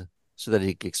bodies so that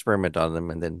he could experiment on them,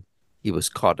 and then he was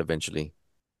caught eventually.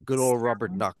 Good old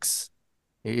Robert Knox.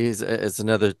 It's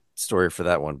another story for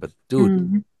that one. But dude,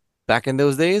 Mhm. back in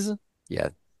those days, yeah,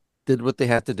 did what they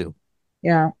had to do.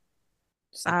 Yeah.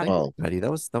 But Sad. thank you, Well, Patty.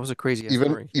 That was a crazy ass even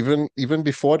story. even even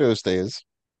before those days,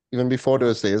 even before Uh-huh.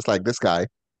 those days, like this guy,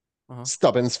 Uh-huh.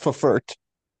 Stubbins for Furt,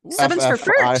 Ooh, Stubbins for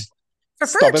FFI, Furt. For Furt.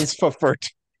 Stubbins for Furt,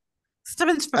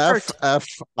 Stubbins for Furt.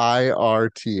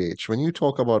 FFIRTH. When you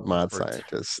talk about mad Bert.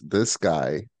 scientists, this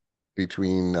guy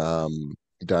between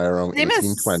he died around His name is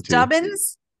 1820.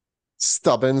 Stubbins.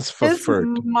 Stubbins for His Furt.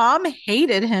 mom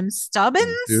hated him.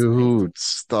 Stubbins? Dude,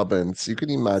 Stubbins. You can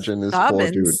imagine this poor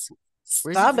dude. Stubbins.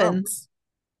 Where's he from? Stubbins.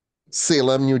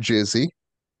 Salem, New Jersey.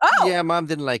 Oh, Yeah, mom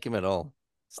didn't like him at all.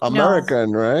 no.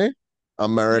 American, right?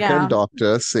 American Yeah.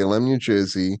 doctor, Salem, New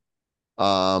Jersey.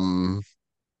 Um,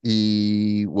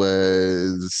 he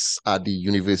was at the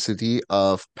University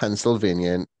of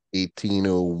Pennsylvania in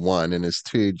 1801. In his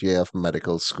third year of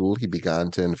medical school, he began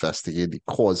to investigate the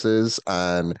causes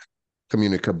and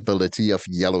communicability of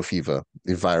yellow fever.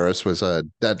 The virus was a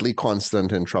deadly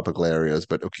constant in tropical areas,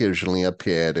 but occasionally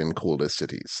appeared in colder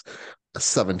cities. A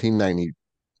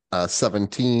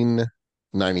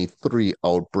 1793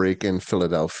 outbreak in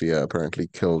Philadelphia apparently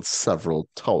killed several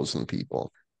thousand people.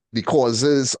 The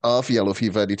causes of yellow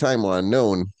fever at the time were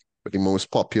unknown, but the most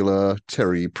popular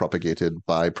theory propagated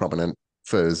by prominent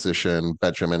physician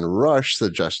Benjamin Rush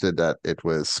suggested that it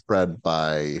was spread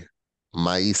by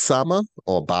Maisama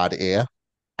or bad air.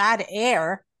 Bad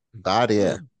air. Bad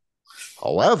air. Hmm.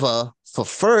 However, for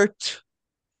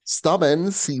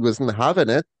Stubbins, he wasn't having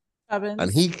it. Stubbins.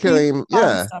 And he We claimed, call him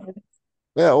yeah, Stubbins.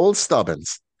 Yeah, old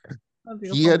Stubbins. A He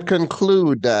beautiful had movie.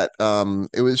 concluded that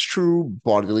it was true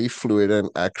bodily fluid and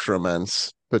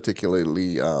excrements,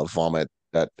 particularly vomit,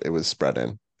 that it was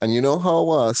spreading. And you know how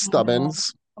Oh no.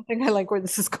 Stubbins, I think I like where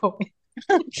this is going.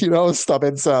 you know how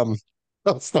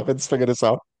Stubbins figured this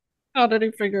out. How did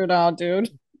he figure it out, dude?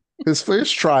 His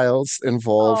first trials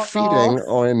involved Oh no. feeding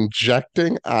or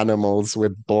injecting animals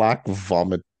with black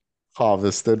vomit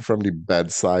harvested from the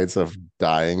bedsides of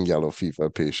dying yellow fever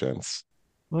patients.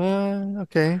 Well,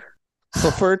 okay.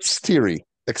 Fafurt's theory,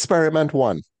 experiment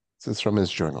one. This is from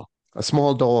his journal. A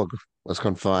small dog was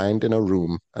confined in a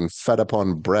room and fed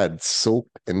upon bread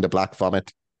soaked in the black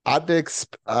vomit. At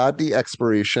the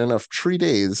expiration of 3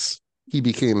 days, he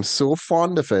became so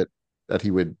fond of it that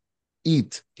he would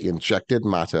eat the injected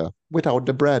matter without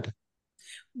the bread.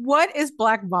 What is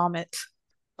black vomit?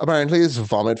 Apparently, it's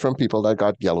vomit from people that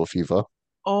got yellow fever.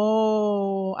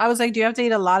 Oh, I was like, do you have to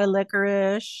eat a lot of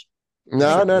licorice? Is No,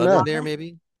 there Like, no, blood no. in there,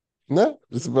 maybe? No.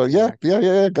 Well, yeah, Correct. yeah,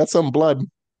 yeah, yeah. Got some blood.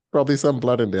 Probably some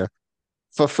blood in there.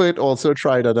 Fafit also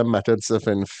tried other methods of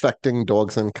infecting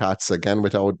dogs and cats, again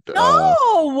without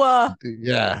no.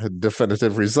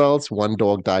 definitive results. One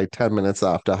dog died 10 minutes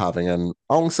after having an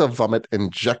ounce of vomit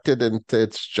injected into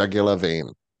its jugular vein,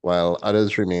 while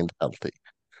others remained healthy.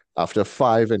 After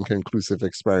five inconclusive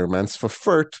experiments,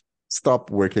 Fafert stopped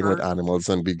working with animals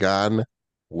and began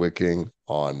working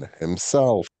on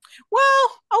himself.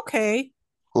 Well, okay.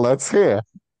 Let's hear.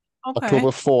 Okay. October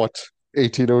 4th,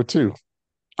 1802.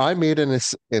 I made an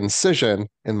incision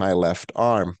in my left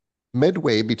arm,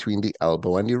 midway between the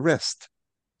elbow and the wrist,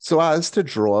 so as to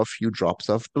draw a few drops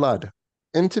of blood.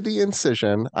 Into the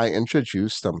incision, I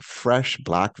introduced some fresh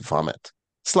black vomit.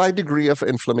 Slight degree of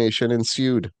inflammation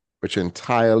ensued, which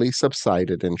entirely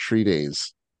subsided in 3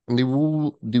 days, and the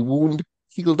wound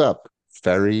healed up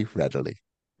very readily.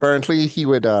 Apparently, he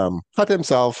would cut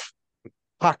himself,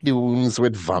 pack the wounds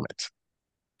with vomit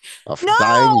of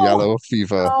dying No. yellow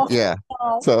fever. No. Yeah.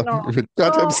 No. So No. he would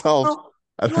cut No. himself No.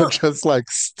 and then No. just like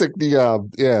stick the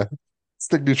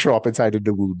drop inside of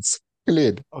the wounds.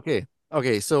 Lid. Okay.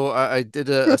 Okay. So I did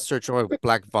a search on what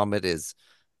black vomit is.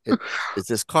 It is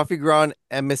this coffee ground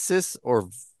emesis or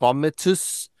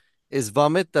vomitus is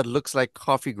vomit that looks like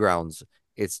coffee grounds.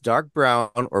 It's dark brown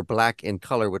or black in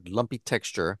color with lumpy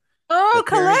texture. The Oh,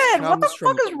 appearance Khaled, what the comes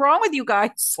fuck from is wrong with you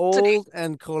guys today? old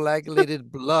and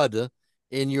coagulated blood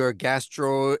in your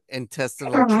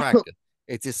gastrointestinal tract.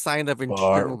 It's a sign of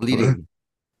internal bleeding.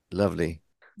 Lovely.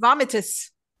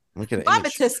 Vomitus. Look at the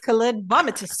image. Vomitus, Khaled.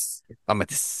 Vomitus.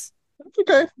 Vomitus.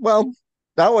 Okay. Well,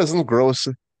 that wasn't gross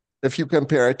if you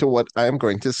compare it to what I am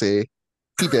going to say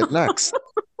he did next.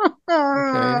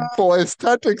 Okay. For his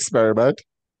 10th experiment,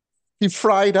 he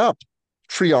fried up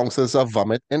 3 ounces of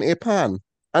vomit in a pan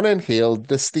and inhaled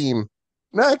the steam.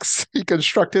 Next, he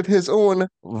constructed his own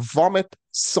vomit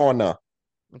sauna.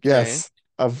 Okay. Yes,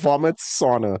 a vomit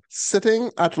sauna,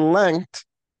 sitting at length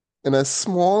in a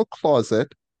small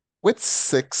closet with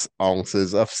 6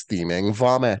 ounces of steaming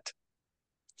vomit.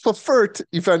 Fafert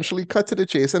eventually cut to the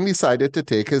chase and decided to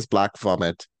take his black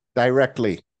vomit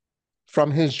directly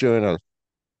from his journal.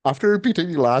 After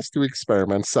repeating the last two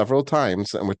experiments several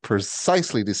times and with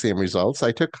precisely the same results,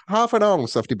 I took half an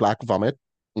ounce of the black vomit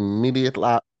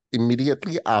immediately,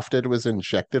 immediately after it was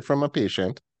injected from a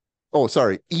patient. Oh,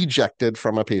 sorry, ejected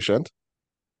from a patient,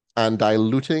 and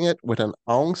diluting it with an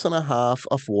ounce and a half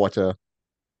of water,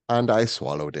 and I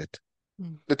swallowed it.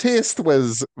 The taste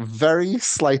was very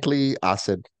slightly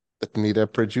acid. It neither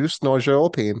produced nausea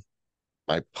or pain.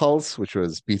 My pulse, which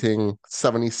was beating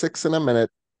 76 in a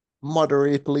minute,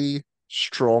 moderately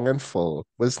strong and full,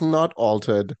 was not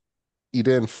altered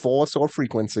either in force or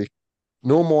frequency.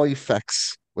 No more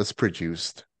effects was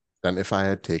produced than if I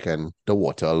had taken the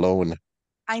water alone.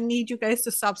 I need you guys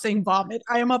to stop saying vomit.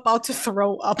 I am about to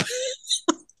throw up.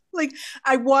 Like,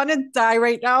 I want to die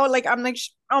right now. Like, I'm like,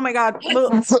 oh my God.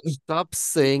 Stop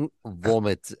saying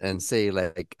vomit and say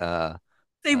like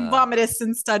Say uh vomitus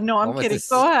instead. No, I'm kidding. vomitus.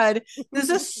 Go ahead. This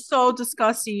is so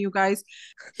disgusting, you guys.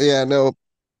 Yeah, no,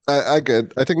 I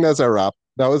good. I think that's a wrap.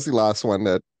 That was the last one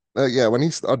that, yeah, when he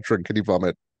started drinking, he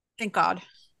vomit. Thank God.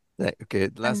 Okay,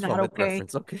 I'm last not vomit okay.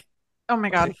 reference. Okay. Oh my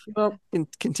God. Okay. Well,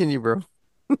 Continue, bro.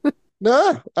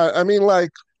 Nah, I mean, like,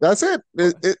 that's it.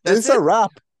 That's It's a it, wrap.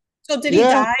 so did he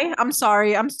Yeah, die? I'm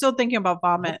sorry. I'm still thinking about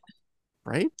vomit.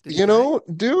 right? Did he you die? know,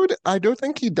 dude, I don't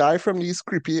think he died from these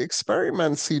creepy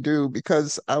experiments he do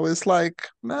because I was like,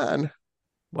 man,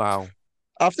 Wow.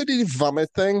 after the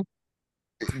vomit thing,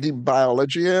 the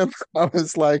biology, I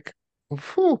was like,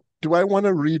 whew, do I want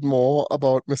to read more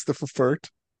about Mr. Fufert?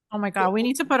 Oh my God. We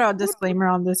need to put a disclaimer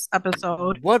on this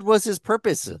episode. What was his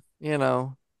purpose? You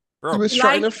know. Bro. He was He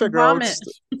trying to likes figure out vomit.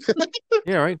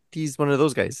 Yeah, right. He's one of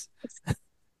those guys.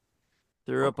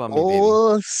 They're up on me, baby.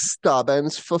 oh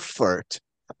Stubbins for Furt.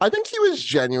 I think he was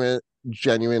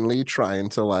genuinely trying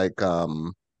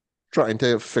to trying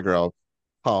to figure out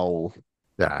how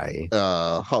Die.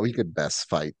 how he could best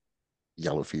fight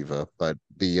yellow fever. But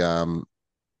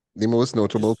the most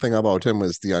notable thing about him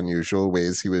was the unusual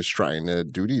ways he was trying to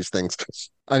do these things.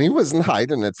 And he wasn't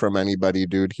hiding it from anybody,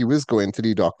 dude. He was going to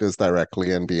the doctors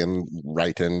directly and being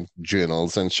writing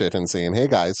journals and shit and saying, hey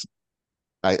guys,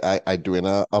 I doing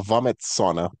a vomit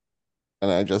sauna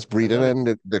and I just I breathing love it.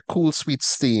 in the cool sweet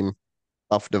steam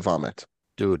of the vomit.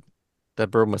 Dude,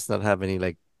 that bro must not have any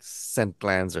like scent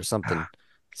glands or something.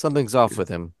 Something's off with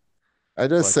him. I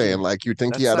just But you saying, know, like, you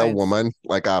think he that's had a science. woman,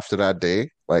 like, after that day,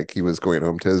 like, he was going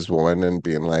home to his woman and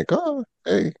being like, oh,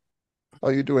 hey, how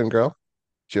you doing, girl?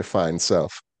 It's your fine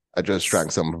self. I just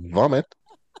drank some vomit.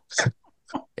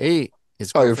 Hey,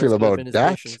 his How you feel girlfriends could have about been his that?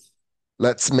 patients.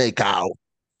 Let's make out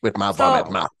with my vomit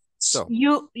So mouth. So,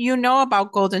 you know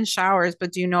about golden showers,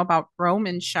 but do you know about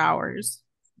Roman showers?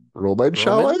 Roman Roman?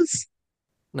 showers?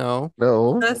 No.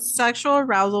 No. The sexual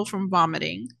arousal from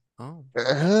vomiting. Oh.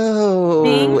 Oh,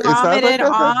 Being is that like vomited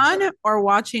a thing? on or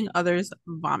watching others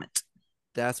vomit.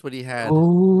 That's what he had.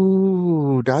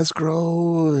 Oh, that's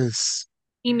gross.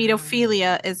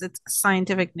 Emetophilia is its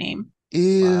scientific name.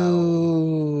 Wow.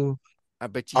 Ew. I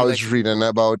bet I you was likes to reading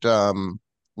about I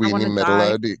we in want the to middle die.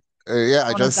 of the yeah,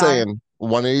 I I want to just die. saying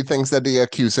one of the things that they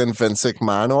accusing Vince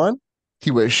McMahon on,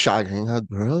 he was shagging a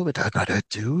girl with another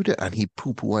dude and he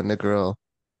poo-poo on the girl.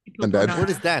 And Poo-pooed then on What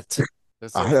is her. that?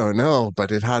 That's I so don't know,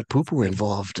 but it had poo-poo strange.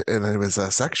 involved and it was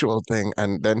a sexual thing.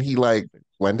 And then he like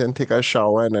went and take a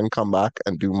shower and then come back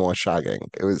and do more shagging.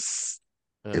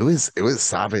 Ugh. It was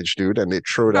savage, dude, and they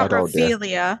threw that out there.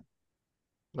 Corophilia.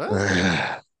 What?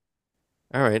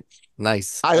 All right.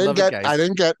 Nice. I I didn't love it, get,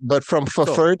 guys. but from So,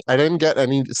 Fulford, I didn't get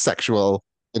any sexual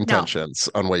No, intentions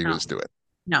on what he no, was doing.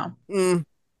 no.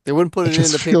 they wouldn't put I it in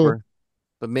just the feel paper,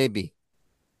 but maybe.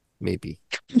 Maybe.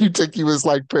 you think he was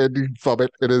like putting the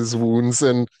vomit in his wounds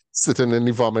and sitting in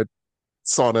the vomit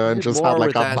sauna He and did just had more like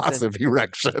with a that than massive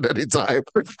erection anytime.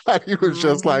 And he was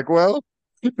just mm, like, well,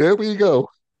 there we go.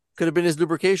 could have been his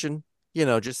lubrication.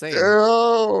 Just saying.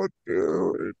 Oh,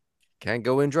 dude. Can't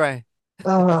go in dry.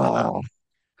 Oh,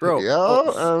 Bro. Oh,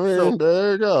 yeah, I so mean,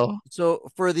 there you go.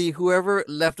 so for the whoever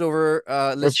leftover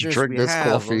Let's listeners drink we this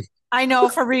have, coffee. I know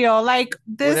for real. Like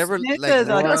whenever this like is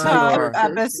a one tough or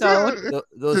episode.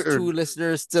 those two Dude,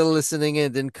 listeners still listening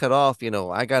and didn't cut off,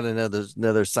 I got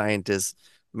another scientist,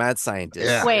 mad scientist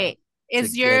yeah. Wait, to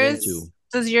is get yours, into.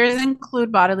 does yours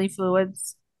include bodily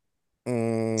fluids?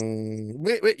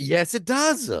 Wait, yes, it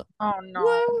does. Oh no.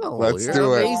 Wow, Let's you're Oh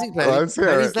do it. amazing, no. Patty. Let's hear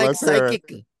Patty's it. like Let's hear it.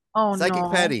 Oh psychic no.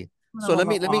 Patty. I So don't let know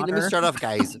me about let me water. start off,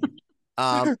 guys.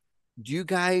 Um, do you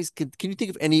guys can you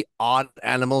think of any odd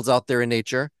animals out there in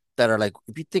nature that are like,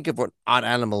 if you think of an odd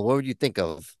animal, what would you think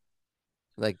of?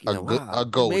 Like, A wow,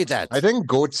 who made goat. I that? think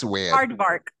goat's weird.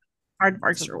 Aardvark.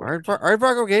 It's Aardvarks an are weird.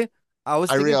 aardvark, okay. I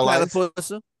was I thinking realize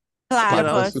platypus.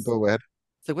 platypus Platypus. super weird.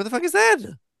 It's like, what the fuck is that?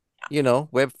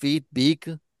 Web feet, beak,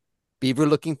 beaver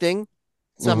looking thing.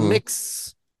 It's a Hmm.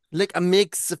 mix, like a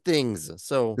mix of things.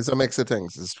 So It's a mix of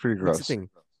things. It's pretty mix of gross. thing.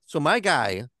 So my Oh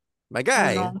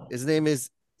guy, no. his name is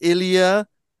Ilya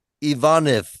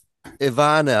Ivanov,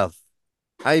 Ivanov.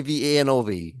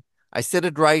 I said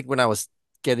it right when I was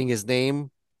getting his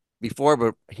name before,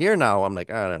 but here now I'm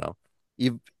like, I don't know.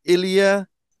 Ilya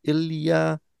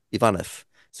Ilya Ivanov.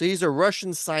 So he's a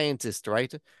Russian scientist,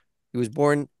 right? He was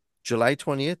born July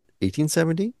 20th,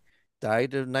 1870.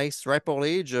 Died at a nice ripe old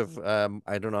age of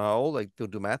I don't know how old, like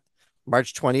don't do math.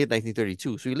 March 20th,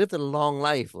 1932. So he lived a long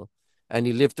life, and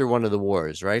he lived through one of the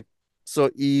wars, right? So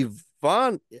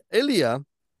Ivan Ilya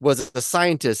was a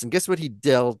scientist, and guess what he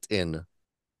dealt in?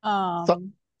 So,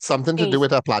 Um, something to do AIDS,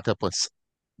 with a platypus.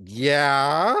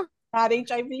 Yeah, not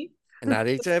HIV. not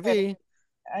Just kidding. HIV,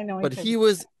 I know but HIV. he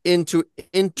was into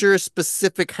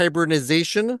interspecific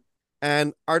hybridization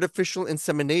and artificial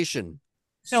insemination.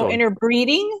 So So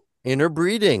interbreeding?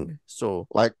 interbreeding. So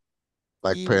Like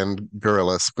he, putting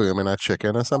gorilla sperm in a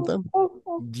chicken or something.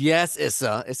 yes, it's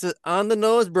a on the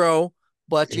nose, bro.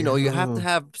 But you have to Ew.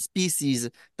 have species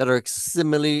that are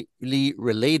similarly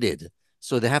related.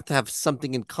 So they have to have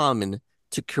something in common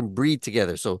to breed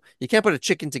together. So you can't put a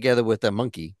chicken together with a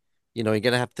monkey. You're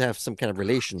gonna have to have some kind of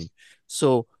relation.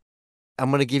 So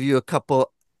I'm gonna give you a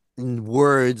couple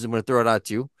words. I'm gonna throw it out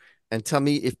to you, and tell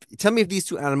me if these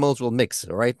two animals will mix.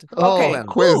 All right, two Oh, Okay.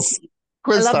 animals, Woo. quiz. I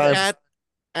Quiz love a this. time. cat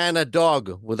and a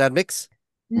dog. Will that mix?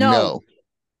 No. No.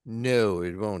 No,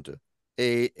 it won't.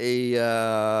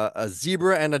 A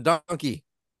zebra and a donkey.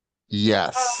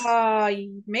 Yes.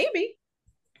 Maybe.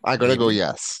 I'm gonna go Maybe.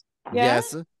 yes. Yeah.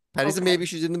 Yes. Patty's a Okay. maybe.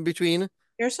 She's in between.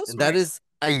 You're so And smart. that is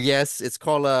a yes. It's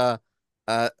called a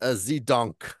Z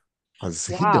donk. A Wow.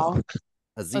 Z-Dunk.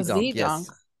 A A Z donk. Z-dunk. Yes.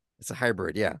 It's a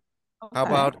hybrid. Yeah. How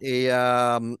Okay. about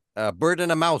a bird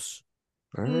and a mouse?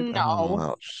 Bird and a No.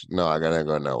 mouse. No, I'm gonna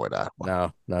go no with that one.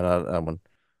 No, not that one.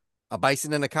 A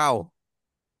bison and a cow.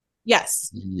 Yes.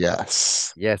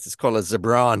 Yes. Yes, it's called a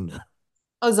zebron.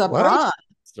 A What? zebra.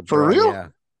 For Zebron, real? yeah.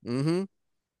 Mm-hmm.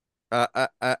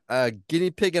 A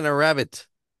guinea pig and a rabbit.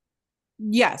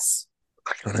 Yes.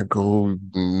 I'm gonna go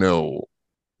no.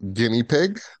 Guinea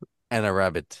pig And a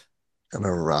rabbit. and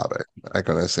a rabbit. I'm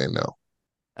gonna say no.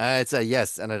 It's a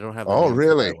yes, and I don't have the Oh, name for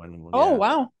really? that one. Oh, Yeah.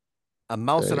 wow. A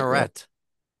mouse There and you a go. rat.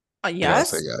 I'm gonna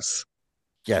say Yes. yes.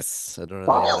 Yes, I don't know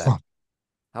the name of that.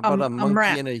 How about a monkey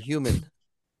Rat. and a human?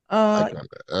 I Uh,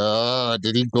 gonna,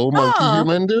 did he go monkey huh.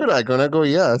 human, dude? I'm gonna go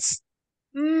yes.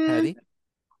 Mm, Patty?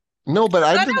 No, but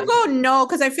I I'm did. gonna go no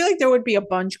because I feel like there would be a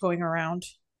bunch going around.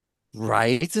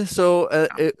 Right. So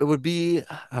it would be,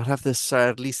 I'd have to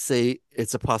sadly say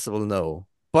it's a possible no.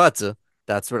 But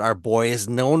that's what our boy is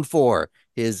known for,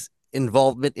 his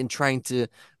involvement in trying to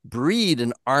breed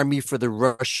an army for the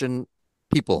Russian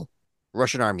people,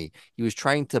 Russian army. He was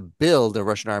trying to build a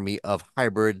Russian army of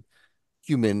hybrid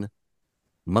human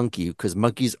monkey because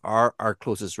monkeys are our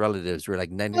closest relatives. We're like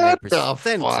Get the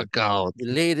 99% fuck out.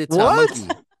 related to a What?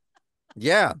 monkey.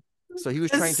 Yeah. So he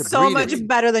was trying It's to so breed much it.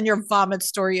 better than your vomit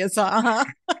story is.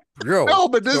 Bro. No,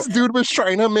 but So this dude was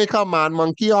trying to make a man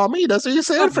monkey army. That's what you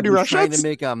saying for he the was trying to Russians?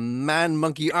 make a man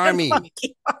monkey army.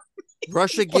 Monkey.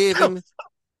 Russia What gave the him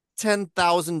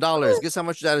 $10,000. Guess how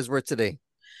much that is worth today?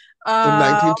 In Uh,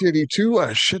 1932, a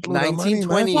shitload of money, man.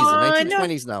 1920s.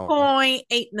 1920s now.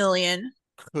 1.8 million.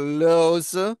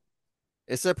 Close.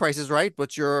 It's the price is right.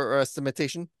 What's your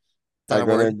estimation? Is that I'm a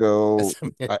gonna word? go.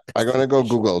 I'm gonna go Estimation.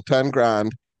 Google 10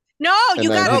 grand, No, and you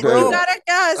then No, gotta, today. you bro. gotta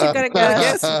guess. You gotta Gotta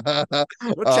guess. guess.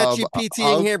 No chat um, GPTing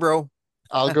I'll here, bro.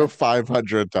 I'll go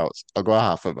 500,000. I'll go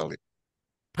 500,000.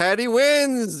 Patty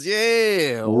wins.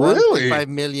 Yeah. Really? 1.5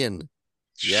 million.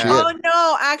 Yeah. Shit. Oh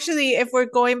no, actually, if we're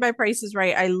going by prices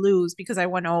right, I lose because I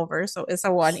went over. So it's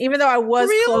a one. Even though I For was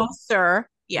real? closer.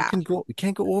 You Yeah, can go. You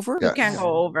can't go over. you Yeah, can't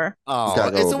go over. you Oh,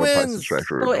 can't go it's a over prices right wins. for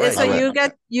So Ruben. it's Right. a I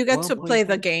win. you get to play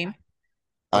the 1.5. game.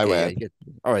 I Okay, yeah, win. you get.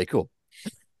 All right, cool.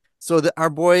 So our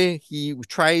boy, he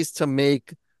tries to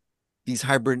make these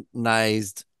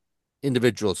hybridized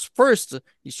individuals. First,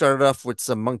 he started off with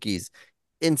some monkeys,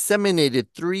 inseminated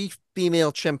 3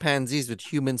 female chimpanzees with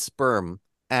human sperm,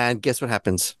 and guess what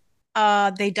happens?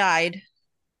 They died.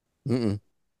 Mm-mm.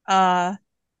 Uh,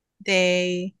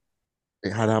 they They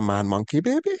had a man monkey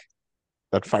baby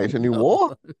that fight in the No.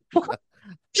 war.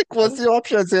 What's the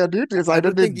options here, dude? It's I either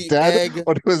don't think they the dead egg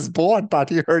or they was born, but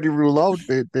he heard he rule out.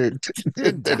 They didn't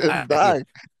didn't die, die.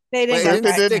 they but didn't it So get if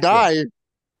they didn't didn't pregnant. stick. die,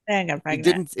 They didn't get It pregnant.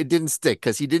 didn't. It didn't stick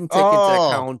because he didn't take into oh,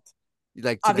 account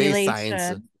like today's science,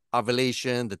 Ovulation.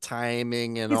 ovulation, the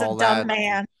timing, and He's a all dumb that.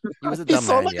 man. He was a he dumb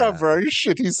sound man. like a Yeah, very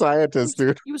shitty scientist,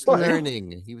 dude. he was Like,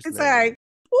 learning. He was It's learning. like,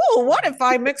 oh, what if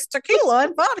I mix tequila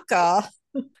and vodka?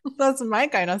 That's my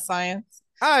kind of science.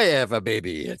 I have a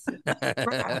baby.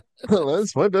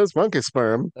 let's put this monkey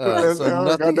sperm. So Oh, we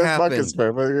got nothing this monkey happened.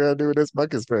 sperm. What are you gonna do with this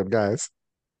monkey sperm, guys?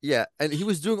 Yeah, and he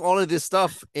was doing all of this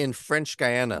stuff in French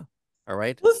Guyana. All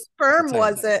right, Whose at the sperm time.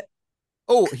 was it?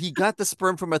 Oh, he got the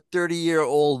sperm from a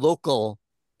 30-year-old local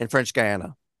in French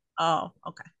Guyana. Oh,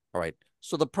 okay. All right.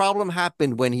 So the problem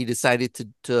happened when he decided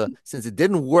to since it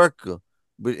didn't work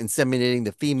with inseminating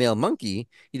the female monkey,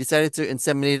 he decided to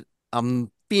inseminate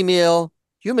female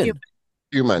human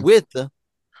Human with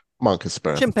monkey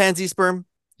sperm. chimpanzee sperm.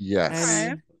 Yes. Okay.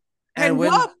 And And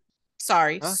when what?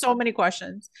 Sorry, huh? so many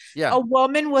questions. Yeah. A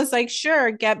woman was like, "Sure,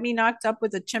 get me knocked up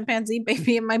with a chimpanzee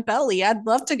baby in my belly. I'd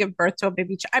love to give birth to a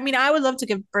baby. I mean, I would love to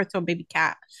give birth to a baby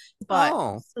cat, but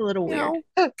Oh, it's a little you weird."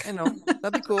 know, I know.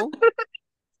 That'd be cool.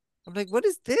 I'm like, what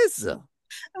is this?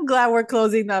 I'm glad we're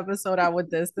closing the episode out with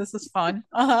this. This is fun.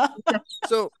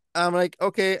 So I'm like,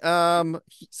 okay,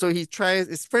 so he tries.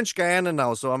 It's French Guyana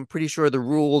now, so I'm pretty sure the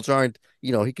rules aren't.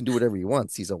 He can do whatever he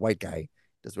wants. He's a white guy.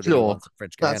 Does whatever he Sure. wants in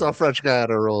French That's Guyana, how French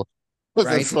Guyana roll. Because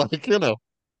right? it's like.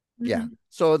 Yeah.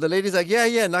 So the lady's like,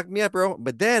 yeah, knock me up, bro.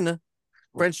 But then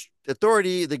French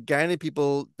authority, the Guyana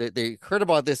people, they heard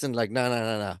about this and like, no,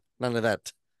 none of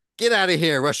that. Get out of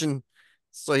here, Russian.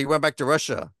 So he went back to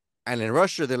Russia. And in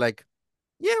Russia, they're like,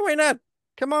 yeah, why not?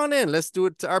 Come on in. Let's do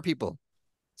it to our people.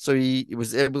 So he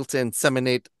was able to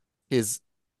inseminate his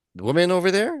woman over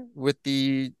there with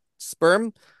the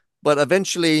sperm. But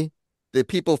eventually the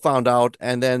people found out.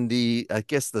 And then I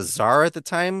guess the Tsar at the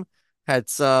time had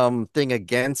something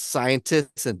against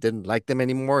scientists and didn't like them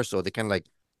anymore, so they kind of like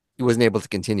he wasn't able to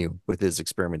continue with his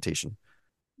experimentation.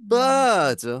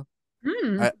 But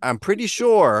Hmm. I'm pretty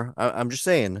sure. I'm just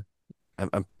saying.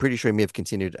 I'm pretty sure he may have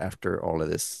continued after all of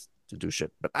this to do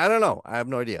shit, but I don't know. I have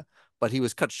no idea. But he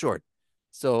was cut short,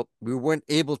 so we weren't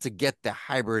able to get the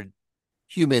hybrid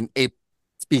human ape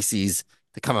species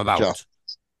to come Just about,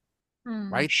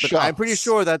 Hmm. right? But I'm pretty shucks.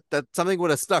 sure that something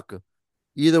would have stuck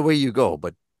either way you go.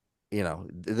 But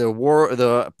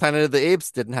the Planet of the Apes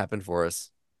didn't happen for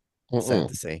us. Sad Mm-mm.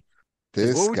 to say. Because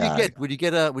This what would you guy. get? Would you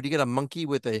get a monkey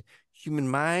with a human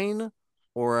mind,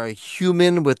 or a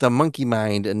human with a monkey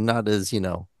mind and not as you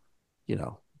know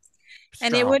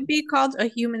And it strong? would be called a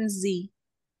human Z,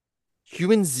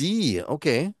 Human Z.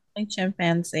 Okay. like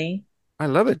chimpanzee. I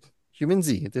love it. Human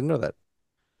Z. I didn't know that.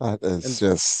 That is And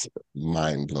just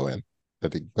mind blowing.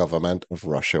 That the government of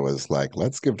Russia was like,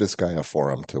 let's give this guy a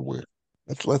forum to work.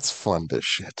 Let's fund this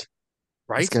shit.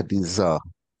 Let's right? get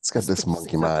let's get this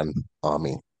monkey man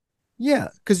army. Yeah,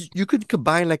 because you could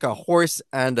combine like a horse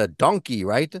and a donkey,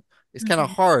 right? It's kind of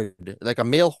Mhm. hard. Like a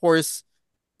male horse,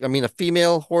 I mean, a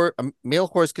male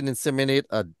horse can inseminate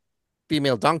a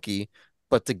female donkey,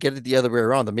 but to get it the other way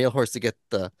around, the male horse to get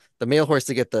the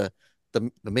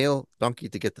male donkey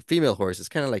to get the female horse. It's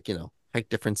kind of like, height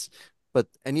difference. But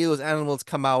any of those animals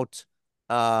come out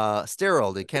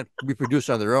sterile. They can't reproduce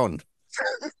on their own.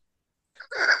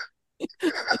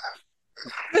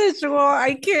 Visual,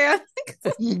 I can't.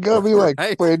 You got me like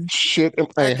Right? putting shit in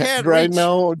my I head can't right reach.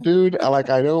 now, dude. I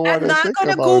don't want I'm to not think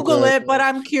gonna about Google that. it, but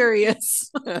I'm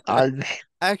curious. I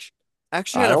Actually,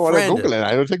 actually I had a don't want to friend. Google it.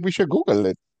 I don't think we should Google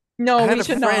it. I No, had we a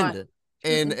should not. friend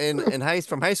in Mm-mm.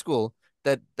 from high school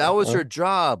that was Uh-huh. her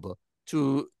job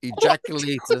to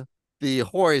ejaculate the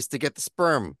horse to get the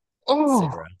sperm. Oh,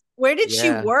 Sarah. Where did she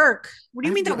Yeah. work? What do I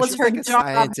you don't mean that know. She was was her like a job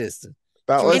scientist.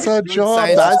 that She was was in a doing job.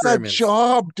 science That's a experiments.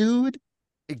 job, dude.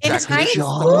 in That's a high Ejaculating the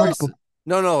job. school? horse.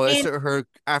 No, it's In her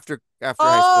after high school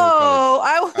and college. Oh,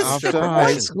 I was After After like, high what?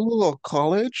 preparation. school or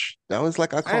college, that was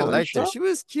like a I college liked her. job. She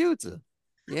was cute.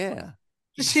 Yeah.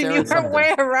 She's She Sarah knew her something.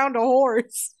 way around a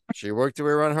horse. She worked her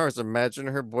way around horse. Imagine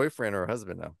her boyfriend or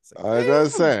husband now. It's like, I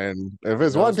just saying, if she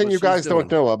there's one knows thing what you she's guys don't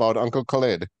doing. know about Uncle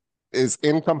Khalid, is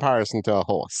in comparison to a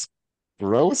horse.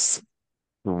 Gross,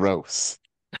 gross.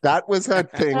 That was her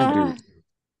thing, Ah, dude.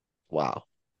 Wow.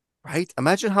 Right?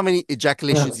 Imagine how many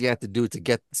ejaculations you had to do to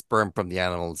get sperm from the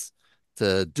animals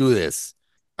to do this.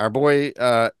 Our boy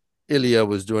Ilya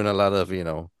was doing a lot of,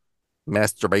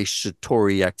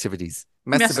 masturbatory activities.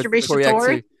 masturbation Masturbatory tour.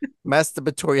 activity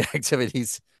masturbatory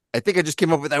activities. I think I just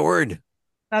came up with that word.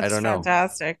 I That's don't know.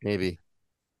 fantastic. Maybe.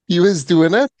 He was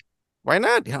doing it. Why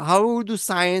not? How do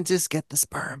scientists get the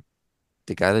sperm?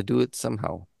 They gotta do it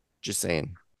somehow. Just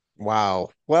saying. Wow.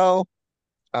 Well,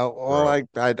 Bro.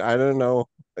 I don't know.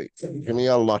 Like, give me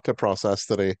a lot to process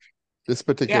today. This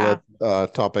particular Yeah,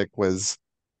 topic was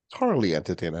thoroughly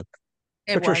entertaining.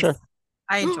 it was. Patricia,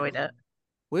 I enjoyed it.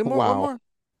 Wait more, one wow. more.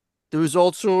 There was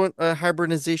also a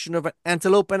hybridization of an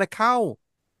antelope and a cow,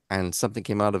 and something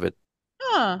came out of it.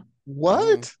 Huh. Mm,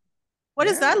 What? What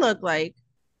does that yeah, look like?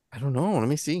 I don't know. Let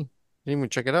me see. Didn't even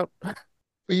check it out. Are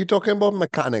you talking about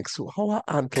mechanics? How are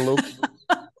antelope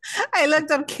I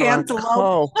looked up or a cantaloupe.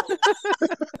 cow?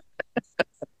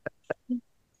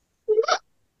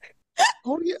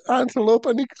 How do you antelope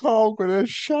and a cow with a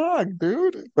shag,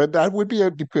 dude? But that would be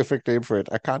the perfect name for it,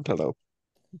 a cantaloupe.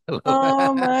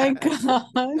 Oh my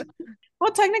God.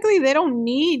 Well, technically, they don't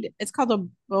need, it's called a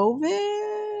bovine.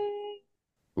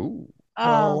 Ooh,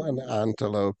 Cow and Um,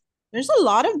 antelope. there's a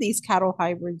lot of these cattle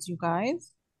hybrids, you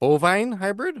guys. bovine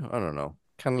hybrid? I don't know.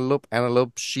 Cantaloupe,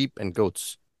 antelope, sheep, and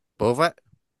goats. Bovine?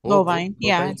 Bovine.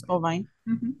 Yeah, Bovine? it's bovine.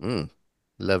 Mm,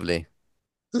 lovely.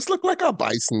 This look like a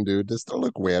bison, dude. This don't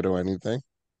look weird or anything.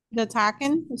 The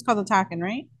takin, it's called the takin,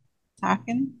 right?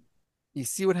 Takin. You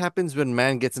see what happens when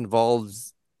man gets involved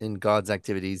in God's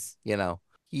activities?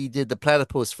 He did the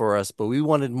platypus for us, but we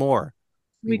wanted more.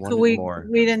 We We could wanted we more.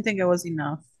 we didn't think it was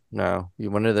enough. No, we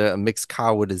wanted a mixed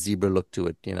cow with a zebra look to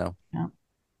it. Yeah. Fun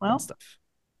Well, stuff.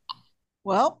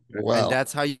 well, And Well,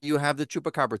 that's how you have the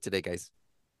chupacabra today, guys.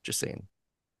 Just saying.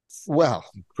 well,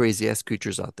 Crazy ass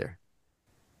creatures out there.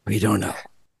 We don't know.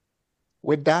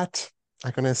 with that,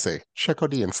 I'm gonna say, check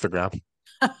out the Instagram.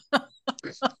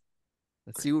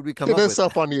 Let's see what we come Hit up us with.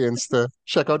 up on the Insta.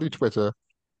 Check out the Twitter.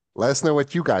 Let us know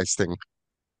what you guys think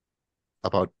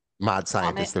about mad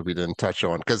scientists comment. that we didn't touch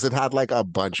on, because it had like a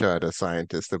bunch of other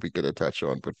scientists that we could have touched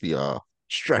on, but we are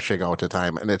stretching out the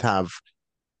time, and it have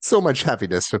so much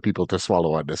heaviness for people to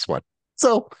swallow on this one.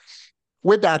 So,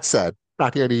 with that said,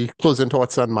 Patty, any closing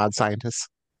thoughts on mad scientists?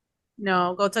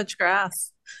 No, go touch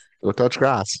grass. Go touch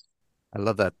grass. I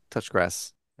love that. Touch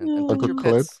grass. And pet Uncle your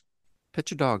Clint. pets.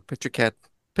 Pet your dog. Pet your cat.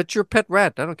 Pet your pet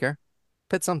rat. I don't care.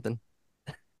 Pet something.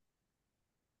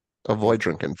 Avoid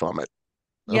drinking vomit.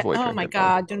 Yeah. Avoid Oh my drinking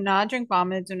vomit. God. Do not drink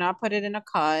vomit. Do not put it in a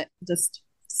cut. Just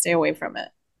stay away from it.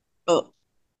 Oh,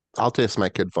 I'll taste my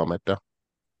kid vomit though.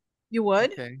 you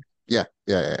would? Okay. Yeah.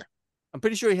 I'm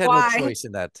pretty sure he had no Why? choice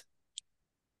in that.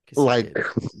 'Cause he Like did.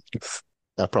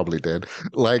 I probably did.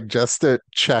 Like just to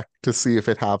check to see if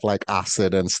it have like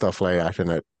acid and stuff like that in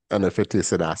it, and if it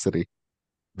tasted acidy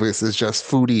versus just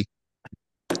foodie.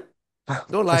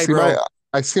 Don't I lie, see my bro.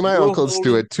 I see my You're a uncles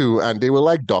do whole it too, and they were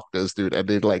like doctors, dude, and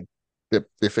they'd like dip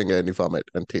their finger in the vomit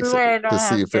and taste it I to don't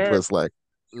see have if it was kids. like.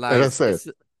 And I lies. said,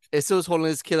 It's was holding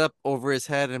his kid up over his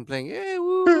head and playing, hey,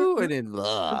 woo, woo, and then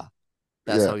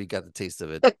that's yeah, how you got the taste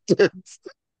of it.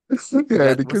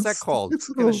 yeah, What's that because called? it's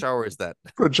a What kind of little shower is that?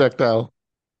 projectile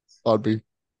on me.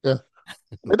 Yeah.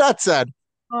 With that said,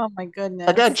 Oh my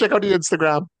again, goodness. check out the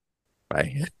Instagram,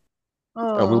 Bye.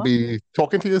 and we'll Oh, be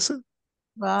talking to you soon.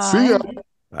 See ya. bye.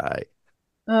 Bye.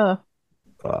 Oh.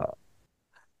 Bye.